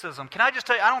criticism. Can I just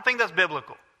tell you, I don't think that's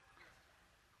biblical.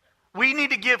 We need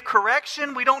to give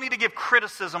correction. We don't need to give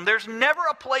criticism. There's never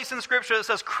a place in Scripture that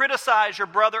says criticize your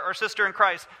brother or sister in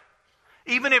Christ.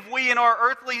 Even if we in our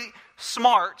earthly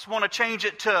smarts want to change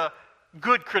it to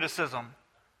good criticism.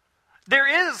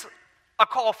 There is a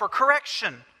call for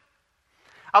correction.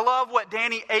 I love what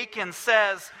Danny Aiken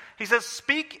says. He says,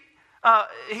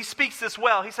 he speaks this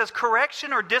well. He says,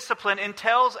 correction or discipline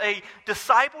entails a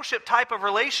discipleship type of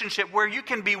relationship where you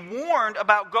can be warned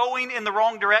about going in the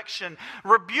wrong direction,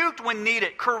 rebuked when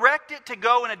needed, corrected to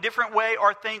go in a different way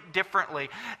or think differently,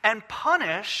 and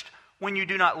punished when you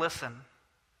do not listen.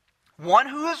 One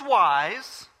who is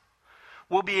wise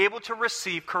will be able to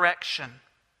receive correction.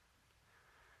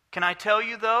 Can I tell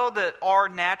you, though, that our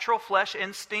natural flesh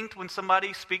instinct when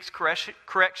somebody speaks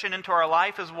correction into our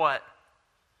life is what?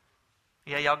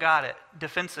 Yeah, y'all got it.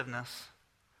 Defensiveness.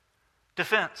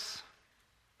 Defense.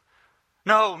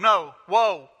 No,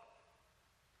 whoa.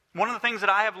 One of the things that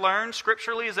I have learned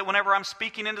scripturally is that whenever I'm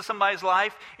speaking into somebody's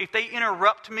life, if they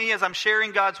interrupt me as I'm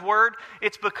sharing God's word,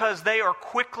 it's because they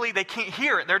can't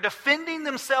hear it. They're defending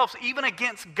themselves even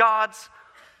against God's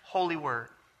holy word.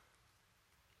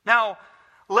 Now,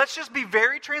 let's just be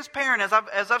very transparent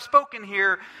as I've spoken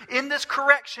here. In this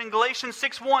correction, Galatians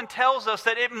 6:1 tells us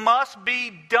that it must be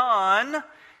done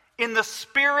in the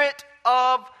spirit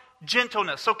of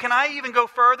gentleness. So can I even go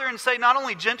further and say not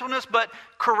only gentleness, but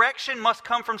correction must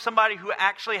come from somebody who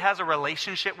actually has a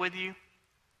relationship with you?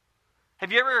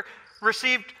 Have you ever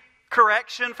received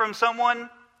correction from someone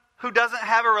who doesn't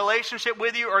have a relationship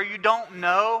with you or you don't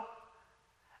know?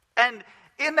 And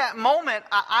in that moment,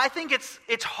 I think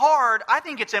it's hard. I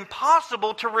think it's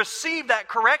impossible to receive that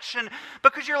correction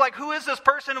because you're like, who is this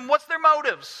person and what's their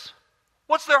motives?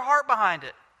 What's their heart behind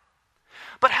it?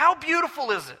 But how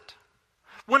beautiful is it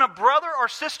when a brother or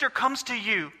sister comes to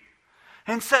you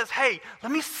and says, hey,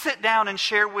 let me sit down and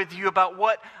share with you about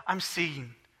what I'm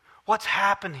seeing, what's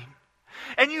happening.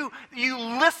 and you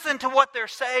listen to what they're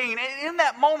saying. And in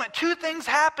that moment, two things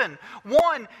happen.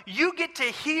 One, you get to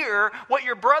hear what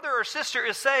your brother or sister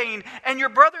is saying, and your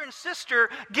brother and sister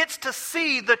gets to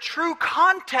see the true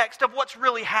context of what's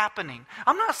really happening.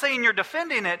 I'm not saying you're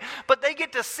defending it, but they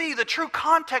get to see the true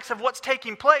context of what's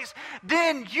taking place.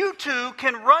 Then you two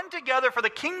can run together for the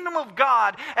kingdom of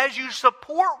God as you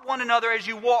support one another as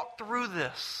you walk through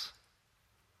this.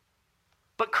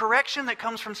 But correction that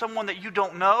comes from someone that you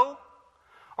don't know,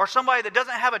 or somebody that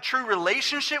doesn't have a true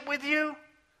relationship with you,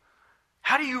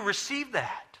 how do you receive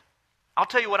that? I'll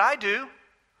tell you what I do.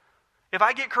 If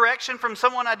I get correction from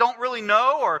someone I don't really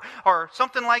know or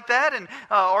something like that, and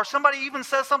or somebody even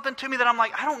says something to me that I'm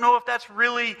like, I don't know if that's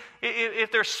really, if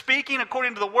they're speaking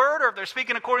according to the word or if they're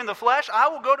speaking according to the flesh, I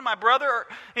will go to my brother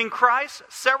in Christ,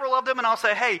 several of them, and I'll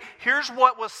say, hey, here's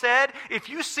what was said. If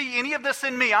you see any of this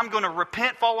in me, I'm going to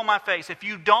repent, fall on my face. If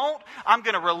you don't, I'm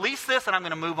going to release this and I'm going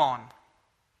to move on.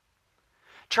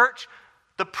 Church,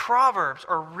 the Proverbs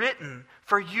are written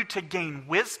for you to gain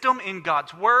wisdom in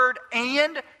God's word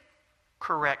and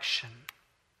correction.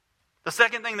 The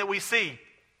second thing that we see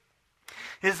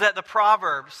is that the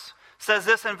Proverbs says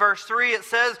this in verse 3. It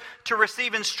says to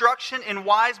receive instruction in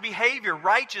wise behavior,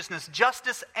 righteousness,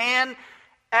 justice, and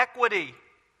equity.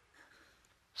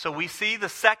 So we see the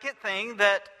second thing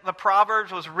that the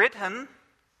Proverbs was written,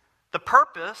 the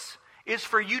purpose is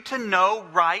for you to know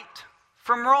right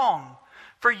from wrong.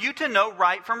 For you to know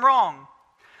right from wrong.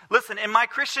 Listen, in my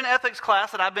Christian ethics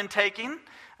class that I've been taking,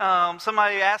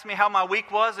 somebody asked me how my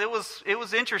week was. It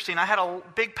was interesting. I had a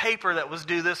big paper that was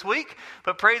due this week,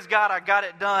 but praise God, I got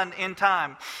it done in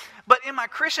time. But in my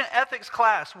Christian ethics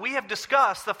class, we have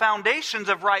discussed the foundations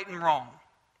of right and wrong.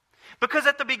 Because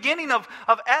at the beginning of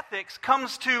ethics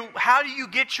comes to how do you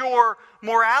get your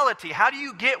morality? How do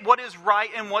you get what is right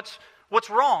and what's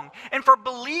wrong? And for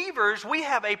believers, we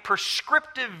have a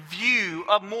prescriptive view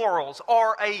of morals,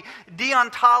 or a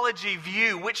deontology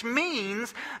view, which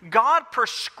means God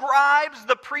prescribes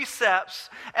the precepts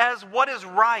as what is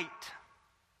right.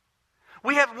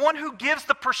 We have one who gives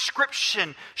the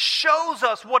prescription, shows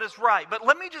us what is right. But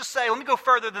let me go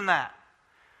further than that.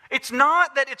 It's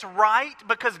not that it's right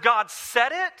because God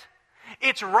said it.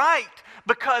 It's right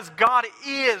because God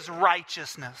is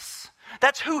righteousness.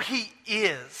 That's who He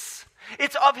is.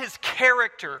 It's of His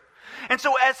character. And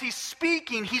so as He's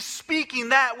speaking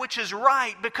that which is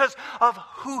right because of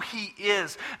who He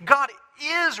is. God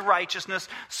is righteousness,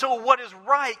 so what is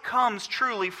right comes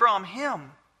truly from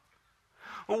Him.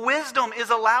 Wisdom is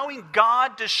allowing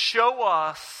God to show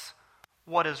us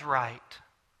what is right.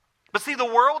 But see, the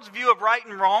world's view of right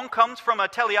and wrong comes from a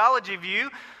teleology view,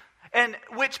 and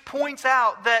which points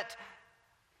out that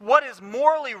what is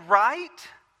morally right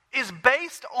is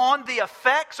based on the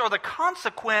effects or the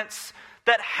consequence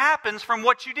that happens from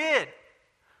what you did.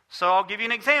 So I'll give you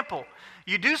an example.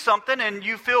 You do something and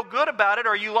you feel good about it,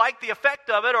 or you like the effect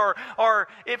of it, or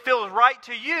it feels right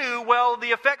to you. Well, the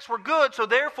effects were good, so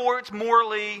therefore it's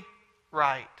morally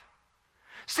right.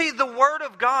 See, the Word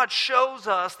of God shows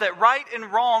us that right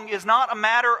and wrong is not a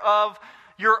matter of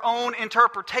your own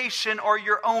interpretation or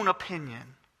your own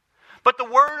opinion. But the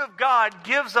Word of God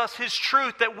gives us His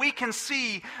truth that we can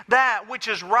see that which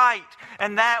is right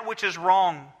and that which is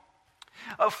wrong.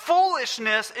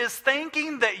 Foolishness is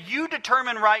thinking that you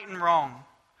determine right and wrong.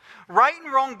 Right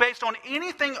and wrong based on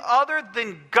anything other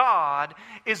than God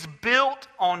is built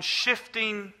on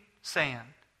shifting sand.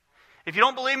 If you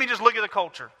don't believe me, just look at the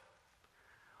culture.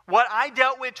 What I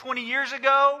dealt with 20 years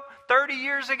ago, 30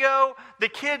 years ago, the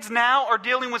kids now are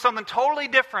dealing with something totally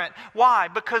different. Why?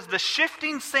 Because the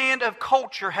shifting sand of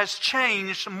culture has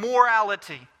changed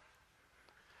morality.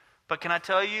 But can I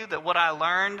tell you that what I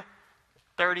learned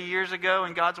 30 years ago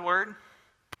in God's Word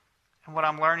and what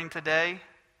I'm learning today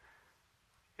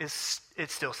is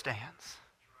it still stands.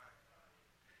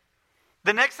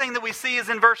 The next thing that we see is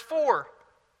in verse 4.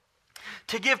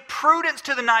 To give prudence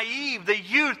to the naive, the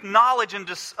youth, knowledge and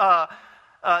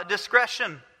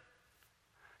discretion.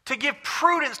 To give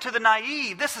prudence to the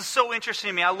naive. This is so interesting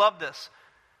to me. I love this.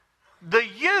 The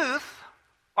youth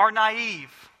are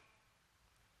naive.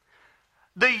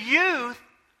 The youth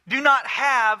do not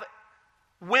have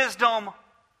wisdom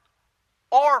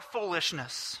or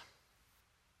foolishness.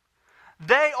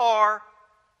 They are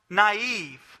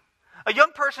naive. A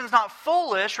young person is not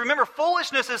foolish. Remember,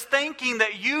 foolishness is thinking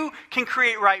that you can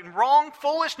create right and wrong.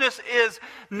 Foolishness is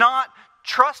not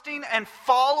trusting and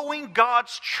following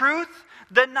God's truth.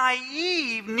 The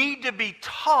naive need to be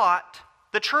taught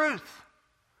the truth.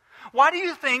 Why do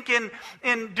you think in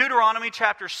Deuteronomy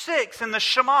chapter 6, in the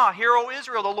Shema, Hear, O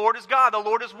Israel, the Lord is God, the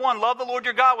Lord is one. Love the Lord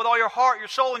your God with all your heart, your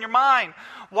soul, and your mind.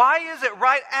 Why is it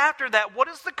right after that? What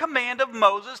is the command of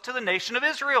Moses to the nation of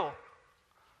Israel?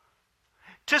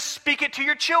 To speak it to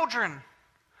your children.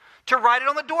 To write it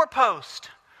on the doorpost.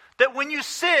 That when you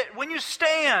sit, when you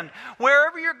stand,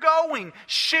 wherever you're going,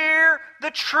 share the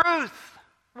truth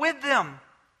with them.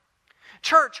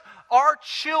 Church, our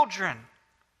children,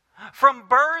 from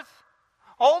birth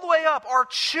all the way up, our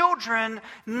children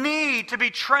need to be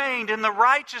trained in the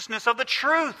righteousness of the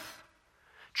truth.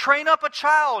 Train up a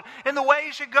child in the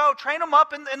ways you go. Train them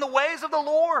up in the ways of the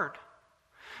Lord.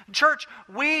 Church,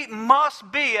 we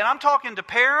must be, and I'm talking to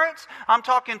parents, I'm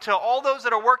talking to all those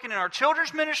that are working in our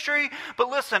children's ministry, but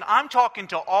listen, I'm talking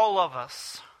to all of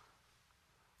us.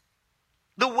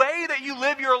 The way that you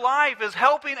live your life is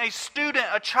helping a student,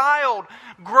 a child,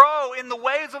 grow in the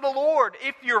ways of the Lord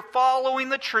if you're following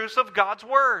the truths of God's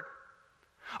Word.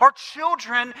 Our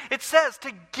children, it says,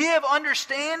 to give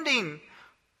understanding,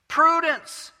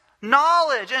 prudence,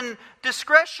 knowledge, and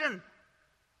discretion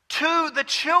to the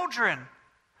children.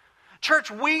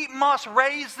 Church, we must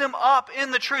raise them up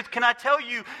in the truth. Can I tell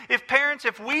you,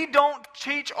 if we don't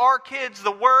teach our kids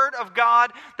the Word of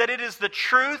God, that it is the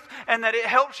truth and that it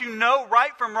helps you know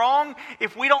right from wrong,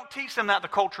 if we don't teach them that, the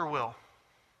culture will.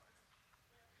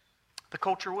 The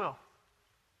culture will.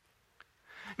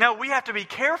 Now, we have to be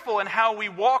careful in how we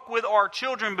walk with our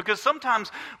children, because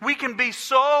sometimes we can be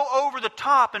so over the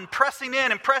top and pressing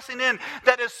in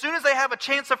that as soon as they have a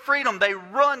chance of freedom, they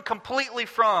run completely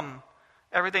from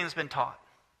everything that's been taught.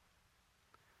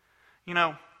 You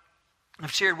know,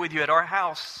 I've shared with you at our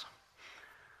house,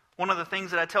 one of the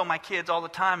things that I tell my kids all the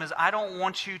time is I don't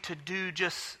want you to do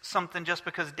just something just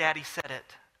because Daddy said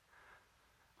it.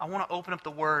 I want to open up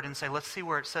the Word and say, let's see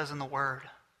where it says in the Word.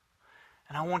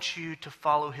 And I want you to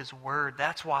follow His Word.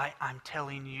 That's why I'm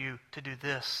telling you to do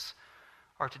this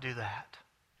or to do that.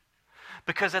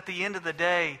 Because at the end of the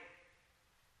day,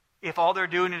 if all they're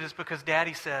doing it is because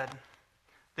Daddy said,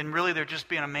 then really they're just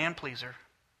being a man pleaser,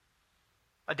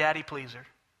 a daddy pleaser.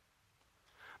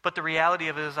 But the reality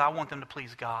of it is I want them to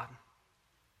please God.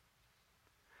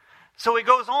 So it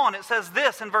goes on. It says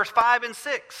this in verse 5 and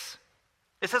 6.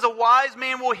 It says, a wise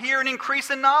man will hear and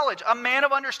increase in knowledge. A man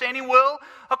of understanding will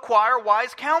acquire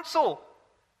wise counsel.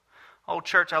 Oh,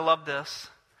 church, I love this.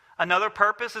 Another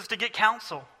purpose is to get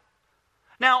counsel.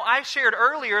 Now, I shared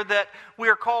earlier that we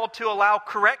are called to allow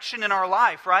correction in our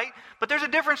life, right? But there's a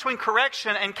difference between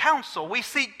correction and counsel. We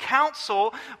seek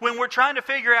counsel when we're trying to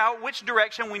figure out which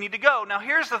direction we need to go. Now,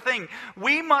 here's the thing.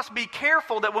 We must be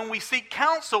careful that when we seek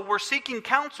counsel, we're seeking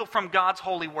counsel from God's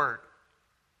holy word.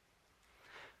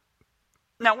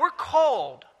 Now, we're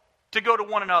called to go to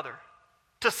one another,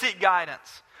 to seek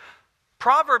guidance.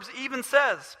 Proverbs even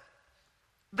says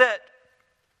that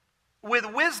with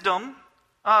wisdom,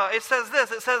 it says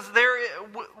this, it says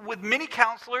with many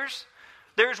counselors,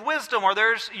 there's wisdom, or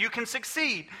you can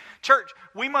succeed. Church,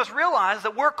 we must realize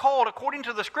that we're called, according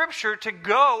to the Scripture, to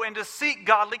go and to seek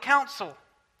godly counsel.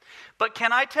 But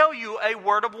can I tell you a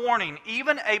word of warning?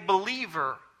 Even a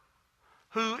believer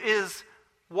who is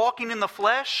walking in the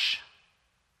flesh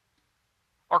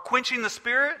or quenching the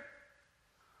Spirit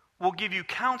will give you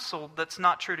counsel that's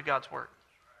not true to God's Word.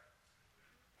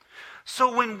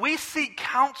 So when we seek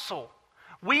counsel,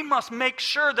 we must make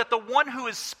sure that the one who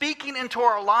is speaking into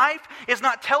our life is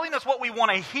not telling us what we want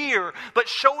to hear, but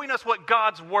showing us what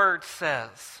God's Word says.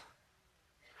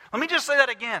 Let me just say that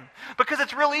again, because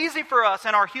it's real easy for us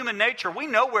in our human nature. We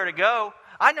know where to go.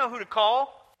 I know who to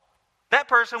call. That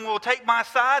person will take my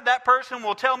side. That person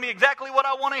will tell me exactly what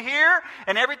I want to hear,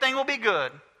 and everything will be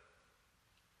good.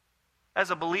 As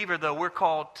a believer, though, we're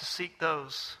called to seek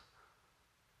those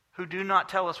who do not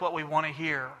tell us what we want to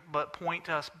hear, but point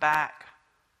us back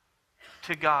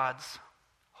to God's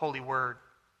holy word.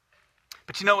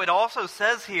 But you know, it also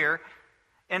says here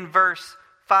in verse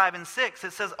 5 and 6,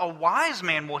 it says, a wise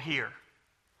man will hear.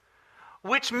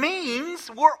 Which means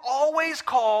we're always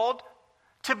called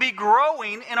to be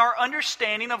growing in our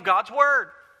understanding of God's word.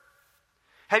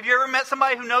 Have you ever met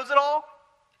somebody who knows it all?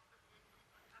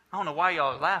 I don't know why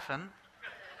y'all are laughing.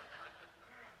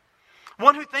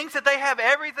 One who thinks that they have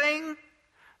everything,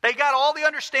 they got all the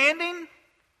understanding.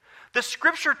 The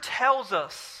Scripture tells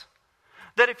us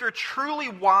that if you're truly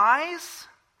wise,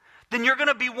 then you're going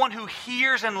to be one who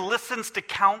hears and listens to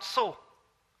counsel.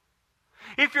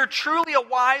 If you're truly a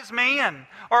wise man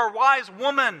or a wise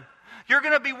woman, you're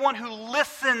going to be one who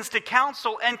listens to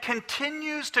counsel and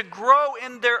continues to grow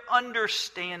in their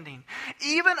understanding.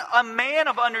 Even a man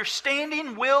of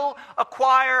understanding will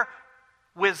acquire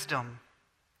wisdom.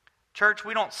 Church,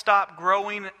 we don't stop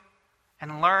growing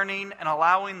and learning and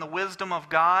allowing the wisdom of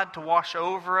God to wash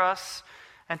over us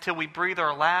until we breathe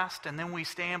our last, and then we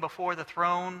stand before the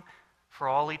throne for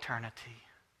all eternity.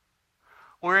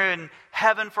 We're in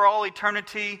heaven for all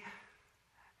eternity,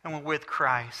 and we're with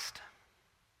Christ.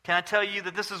 Can I tell you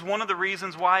that this is one of the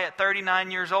reasons why at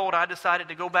 39 years old I decided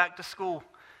to go back to school?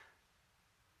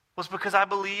 Was because I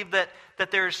believe that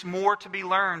there's more to be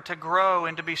learned, to grow,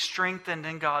 and to be strengthened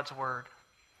in God's Word.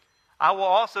 I will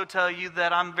also tell you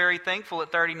that I'm very thankful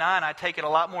at 39. I take it a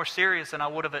lot more serious than I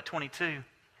would have at 22.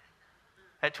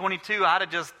 At 22, I'd have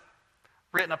just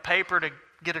written a paper to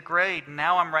get a grade.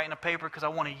 Now I'm writing a paper because I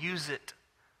want to use it.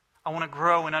 I want to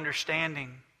grow in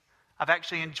understanding. I've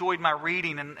actually enjoyed my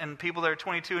reading, and people that are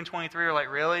 22 and 23 are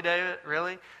like, really, David?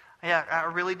 Really? Yeah, I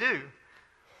really do.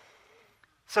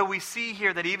 So we see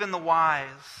here that even the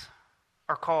wise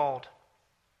are called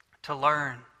to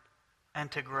learn and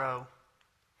to grow.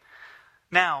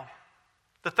 Now,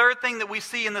 the third thing that we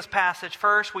see in this passage,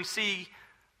 first we see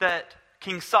that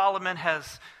King Solomon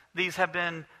these have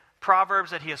been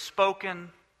proverbs that he has spoken.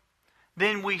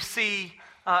 Then we see,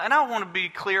 and I want to be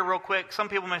clear real quick. Some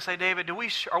people may say, David,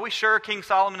 are we sure King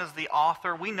Solomon is the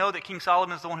author? We know that King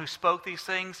Solomon is the one who spoke these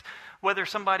things. Whether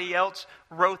somebody else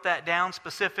wrote that down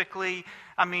specifically,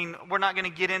 I mean, we're not going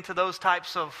to get into those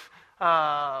types of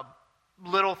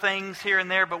little things here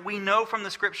and there, but we know from the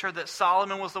Scripture that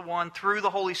Solomon was the one, through the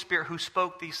Holy Spirit, who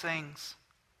spoke these things.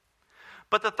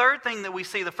 But the third thing that we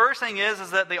see, the first thing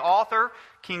is that the author,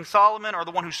 King Solomon, or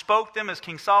the one who spoke them is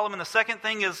King Solomon. The second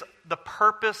thing is the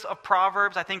purpose of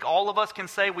Proverbs. I think all of us can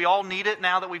say we all need it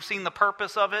now that we've seen the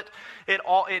purpose of it.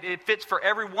 It fits for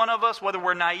every one of us, whether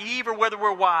we're naive or whether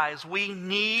we're wise. We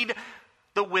need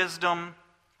the wisdom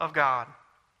of God.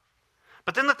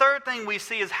 But then the third thing we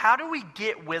see is, how do we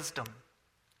get wisdom?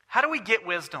 How do we get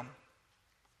wisdom?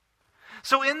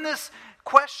 So in this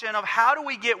question of how do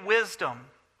we get wisdom,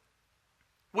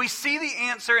 we see the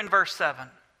answer in verse 7.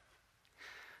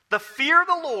 The fear of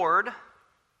the Lord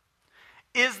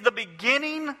is the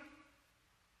beginning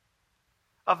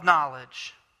of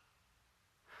knowledge.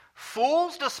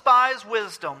 Fools despise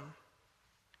wisdom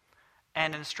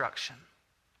and instruction.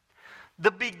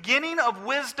 The beginning of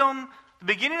wisdom, the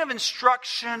beginning of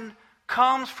instruction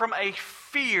comes from a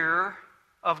fear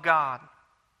of God.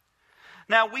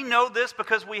 Now, we know this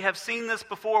because we have seen this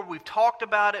before. We've talked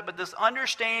about it. But this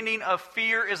understanding of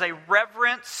fear is a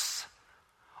reverence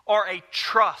or a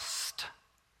trust.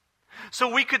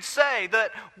 So we could say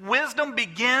that wisdom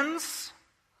begins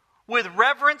with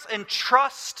reverence and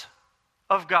trust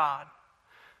of God.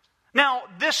 Now,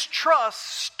 this trust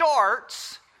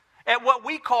starts at what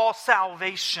we call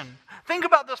salvation. Think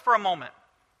about this for a moment.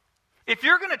 If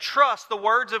you're going to trust the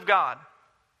words of God,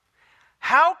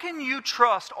 how can you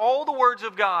trust all the words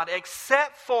of God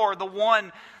except for the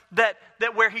one that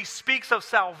where he speaks of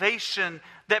salvation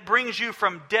that brings you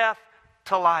from death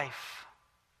to life?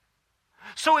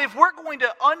 So if we're going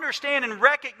to understand and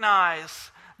recognize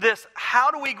this,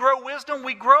 how do we grow wisdom?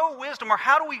 We grow wisdom, or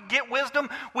how do we get wisdom?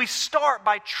 We start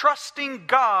by trusting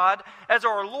God as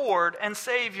our Lord and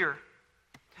Savior.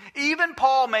 Even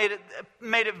Paul made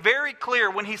it very clear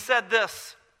when he said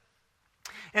this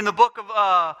in the book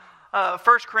of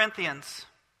 1 Corinthians,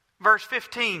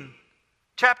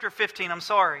 chapter 15,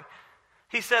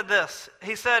 He said this.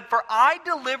 He said, "For I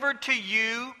delivered to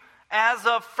you as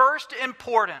of first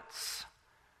importance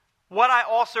what I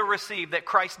also received, that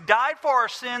Christ died for our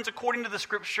sins according to the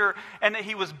Scripture, and that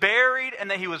he was buried, and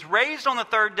that he was raised on the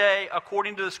third day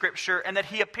according to the Scripture, and that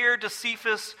he appeared to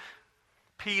Cephas,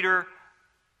 Peter,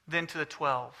 then to the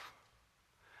 12.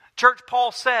 Church,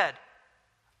 Paul said,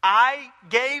 I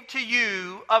gave to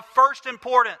you of first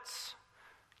importance.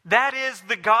 That is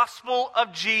the gospel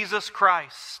of Jesus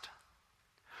Christ.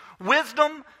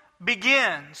 Wisdom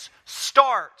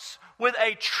starts with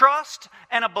a trust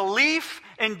and a belief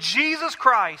in Jesus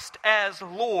Christ as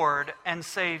Lord and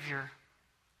Savior.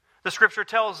 The Scripture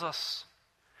tells us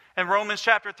in Romans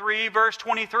chapter 3, verse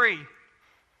 23,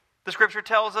 the Scripture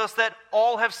tells us that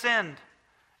all have sinned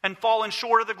and fallen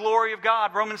short of the glory of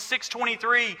God. Romans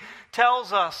 6:23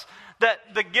 tells us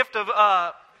that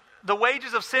the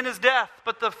wages of sin is death,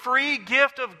 but the free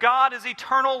gift of God is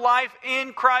eternal life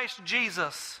in Christ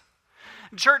Jesus.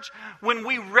 Church, when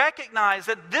we recognize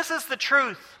that this is the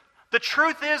truth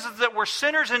is that we're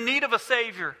sinners in need of a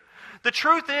Savior. The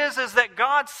truth is that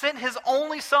God sent His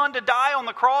only Son to die on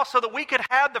the cross so that we could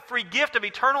have the free gift of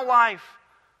eternal life.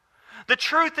 The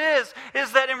truth is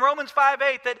that in Romans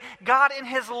 5:8, that God in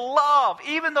His love,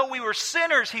 even though we were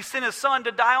sinners, He sent His Son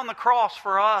to die on the cross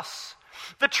for us.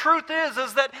 The truth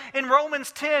is that in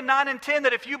Romans 10:9 and 10,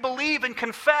 that if you believe and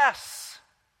confess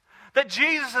that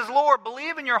Jesus is Lord,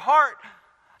 believe in your heart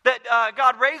that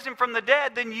God raised him from the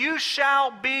dead, then you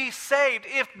shall be saved.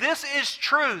 If this is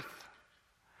truth,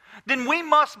 then we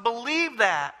must believe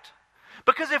that.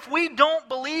 Because if we don't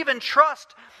believe and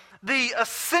trust the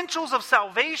essentials of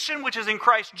salvation, which is in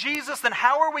Christ Jesus, then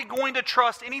how are we going to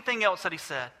trust anything else that he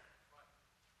said?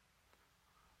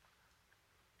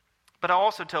 But I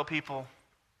also tell people,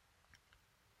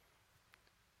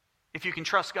 if you can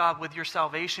trust God with your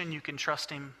salvation, you can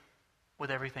trust him with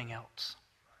everything else.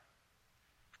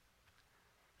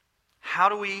 How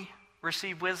do we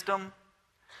receive wisdom?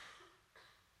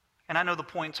 And I know the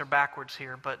points are backwards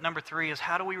here, but number 3 is,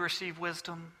 how do we receive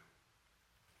wisdom?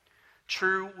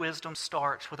 True wisdom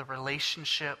starts with a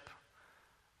relationship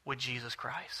with Jesus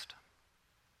Christ.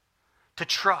 To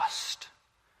trust,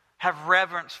 have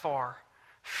reverence for,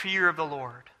 fear of the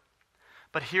Lord.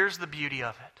 But here's the beauty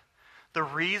of it. The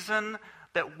reason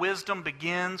that wisdom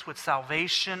begins with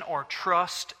salvation or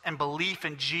trust and belief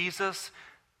in Jesus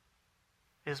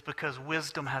is because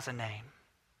wisdom has a name.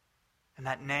 And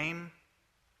that name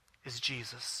is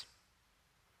Jesus.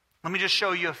 Let me just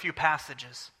show you a few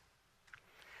passages.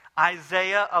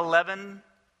 Isaiah 11,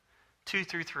 2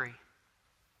 through 3.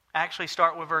 Actually,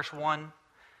 start with verse 1.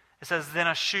 It says, "Then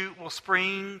a shoot will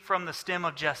spring from the stem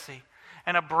of Jesse,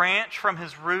 and a branch from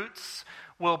his roots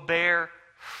will bear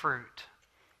fruit.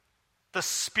 The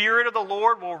Spirit of the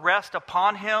Lord will rest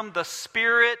upon him, the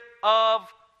Spirit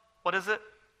of," what is it?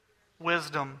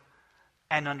 Wisdom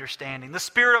and understanding. The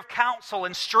Spirit of counsel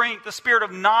and strength, the Spirit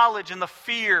of knowledge and the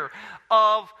fear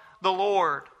of the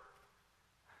Lord.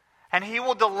 And he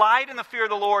will delight in the fear of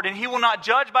the Lord, and he will not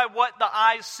judge by what the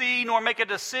eyes see, nor make a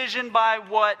decision by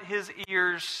what his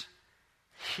ears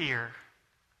hear.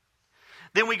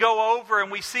 Then we go over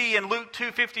and we see in Luke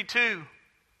 2:52,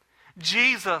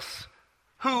 Jesus,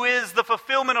 who is the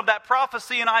fulfillment of that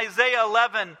prophecy in Isaiah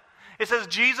 11. It says,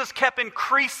 Jesus kept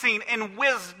increasing in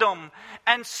wisdom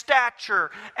and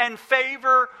stature and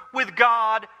favor with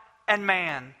God and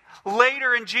man.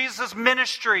 Later in Jesus'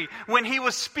 ministry, when he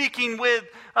was speaking with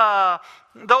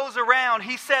those around,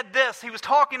 he said this. He was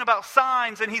talking about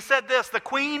signs, and he said this: "The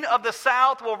queen of the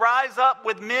south will rise up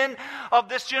with men of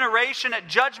this generation at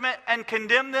judgment and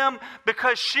condemn them,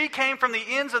 because she came from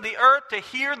the ends of the earth to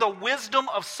hear the wisdom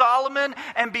of Solomon,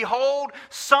 and behold,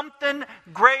 something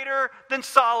greater than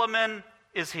Solomon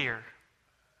is here."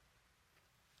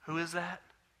 Who is that?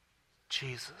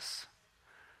 Jesus.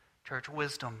 Church,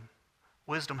 wisdom.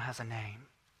 Wisdom has a name.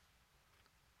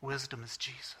 Wisdom is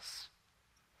Jesus.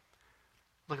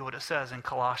 Look at what it says in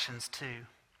Colossians 2.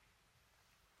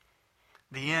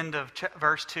 The end of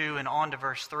verse 2 and on to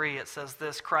verse 3, it says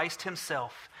this: "Christ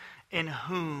himself, in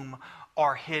whom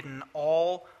are hidden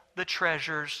all the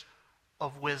treasures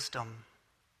of wisdom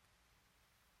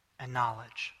and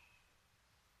knowledge."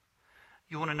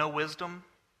 You want to know wisdom?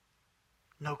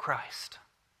 Know Christ.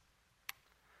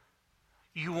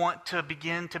 You want to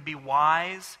begin to be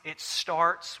wise? It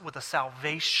starts with a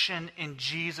salvation in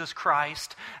Jesus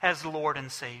Christ as Lord and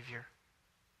Savior.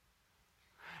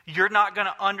 You're not going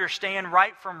to understand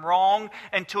right from wrong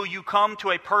until you come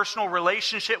to a personal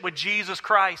relationship with Jesus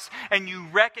Christ and you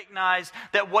recognize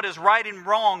that what is right and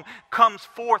wrong comes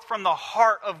forth from the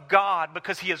heart of God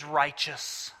because He is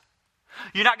righteous.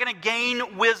 You're not going to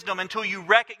gain wisdom until you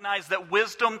recognize that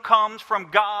wisdom comes from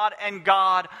God and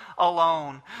God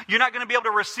alone. You're not going to be able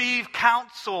to receive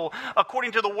counsel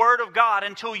according to the Word of God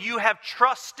until you have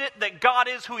trusted that God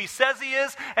is who He says He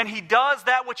is, and He does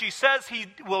that which He says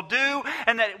He will do,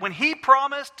 and that when He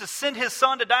promised to send His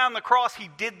Son to die on the cross, He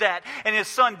did that. And His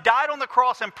Son died on the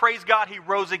cross, and praise God, He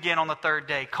rose again on the third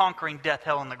day, conquering death,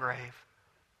 hell, and the grave.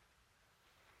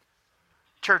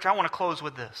 Church, I want to close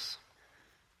with this.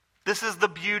 This is the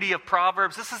beauty of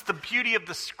Proverbs. This is the beauty of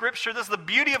the Scripture. This is the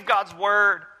beauty of God's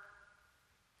Word.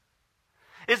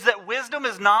 Is that wisdom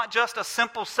is not just a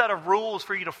simple set of rules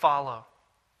for you to follow.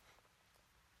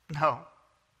 No.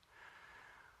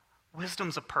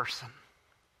 Wisdom's a person.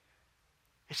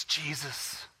 It's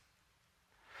Jesus.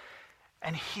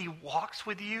 And He walks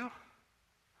with you.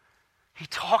 He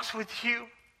talks with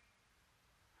you.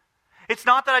 It's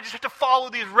not that I just have to follow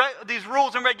these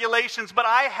rules and regulations, but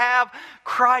I have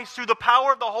Christ through the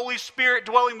power of the Holy Spirit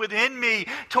dwelling within me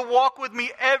to walk with me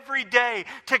every day,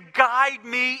 to guide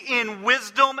me in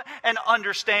wisdom and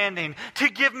understanding, to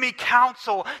give me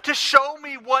counsel, to show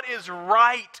me what is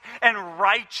right and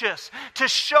righteous, to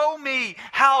show me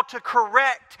how to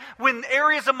correct when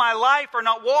areas of my life are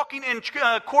not walking in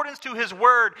accordance to His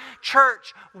Word.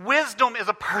 Church, wisdom is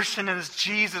a person, and it's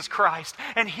Jesus Christ,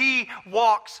 and He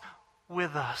walks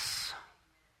with us.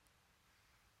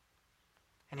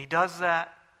 And He does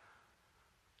that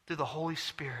through the Holy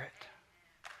Spirit.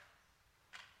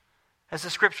 As the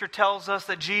scripture tells us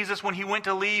that Jesus, when he went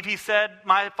to leave, he said,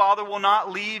 my Father will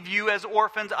not leave you as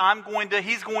orphans.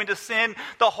 He's going to send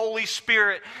the Holy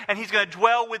Spirit, and he's going to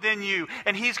dwell within you,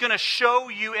 and he's going to show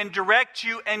you and direct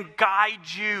you and guide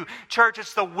you. Church,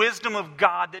 it's the wisdom of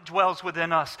God that dwells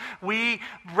within us. We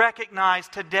recognize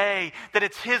today that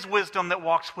it's his wisdom that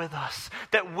walks with us,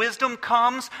 that wisdom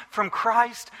comes from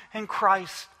Christ and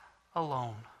Christ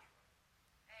alone.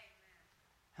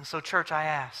 And so, church, I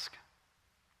ask,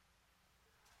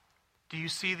 do you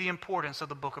see the importance of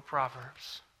the book of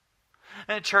Proverbs?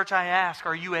 And church, I ask,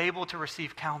 are you able to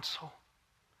receive counsel?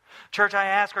 Church, I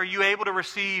ask, are you able to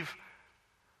receive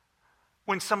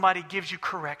when somebody gives you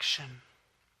correction?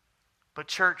 But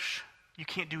church, you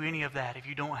can't do any of that if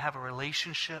you don't have a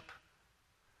relationship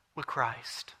with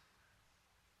Christ.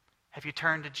 Have you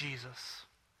turned to Jesus?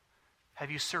 Have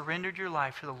you surrendered your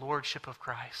life to the lordship of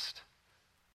Christ?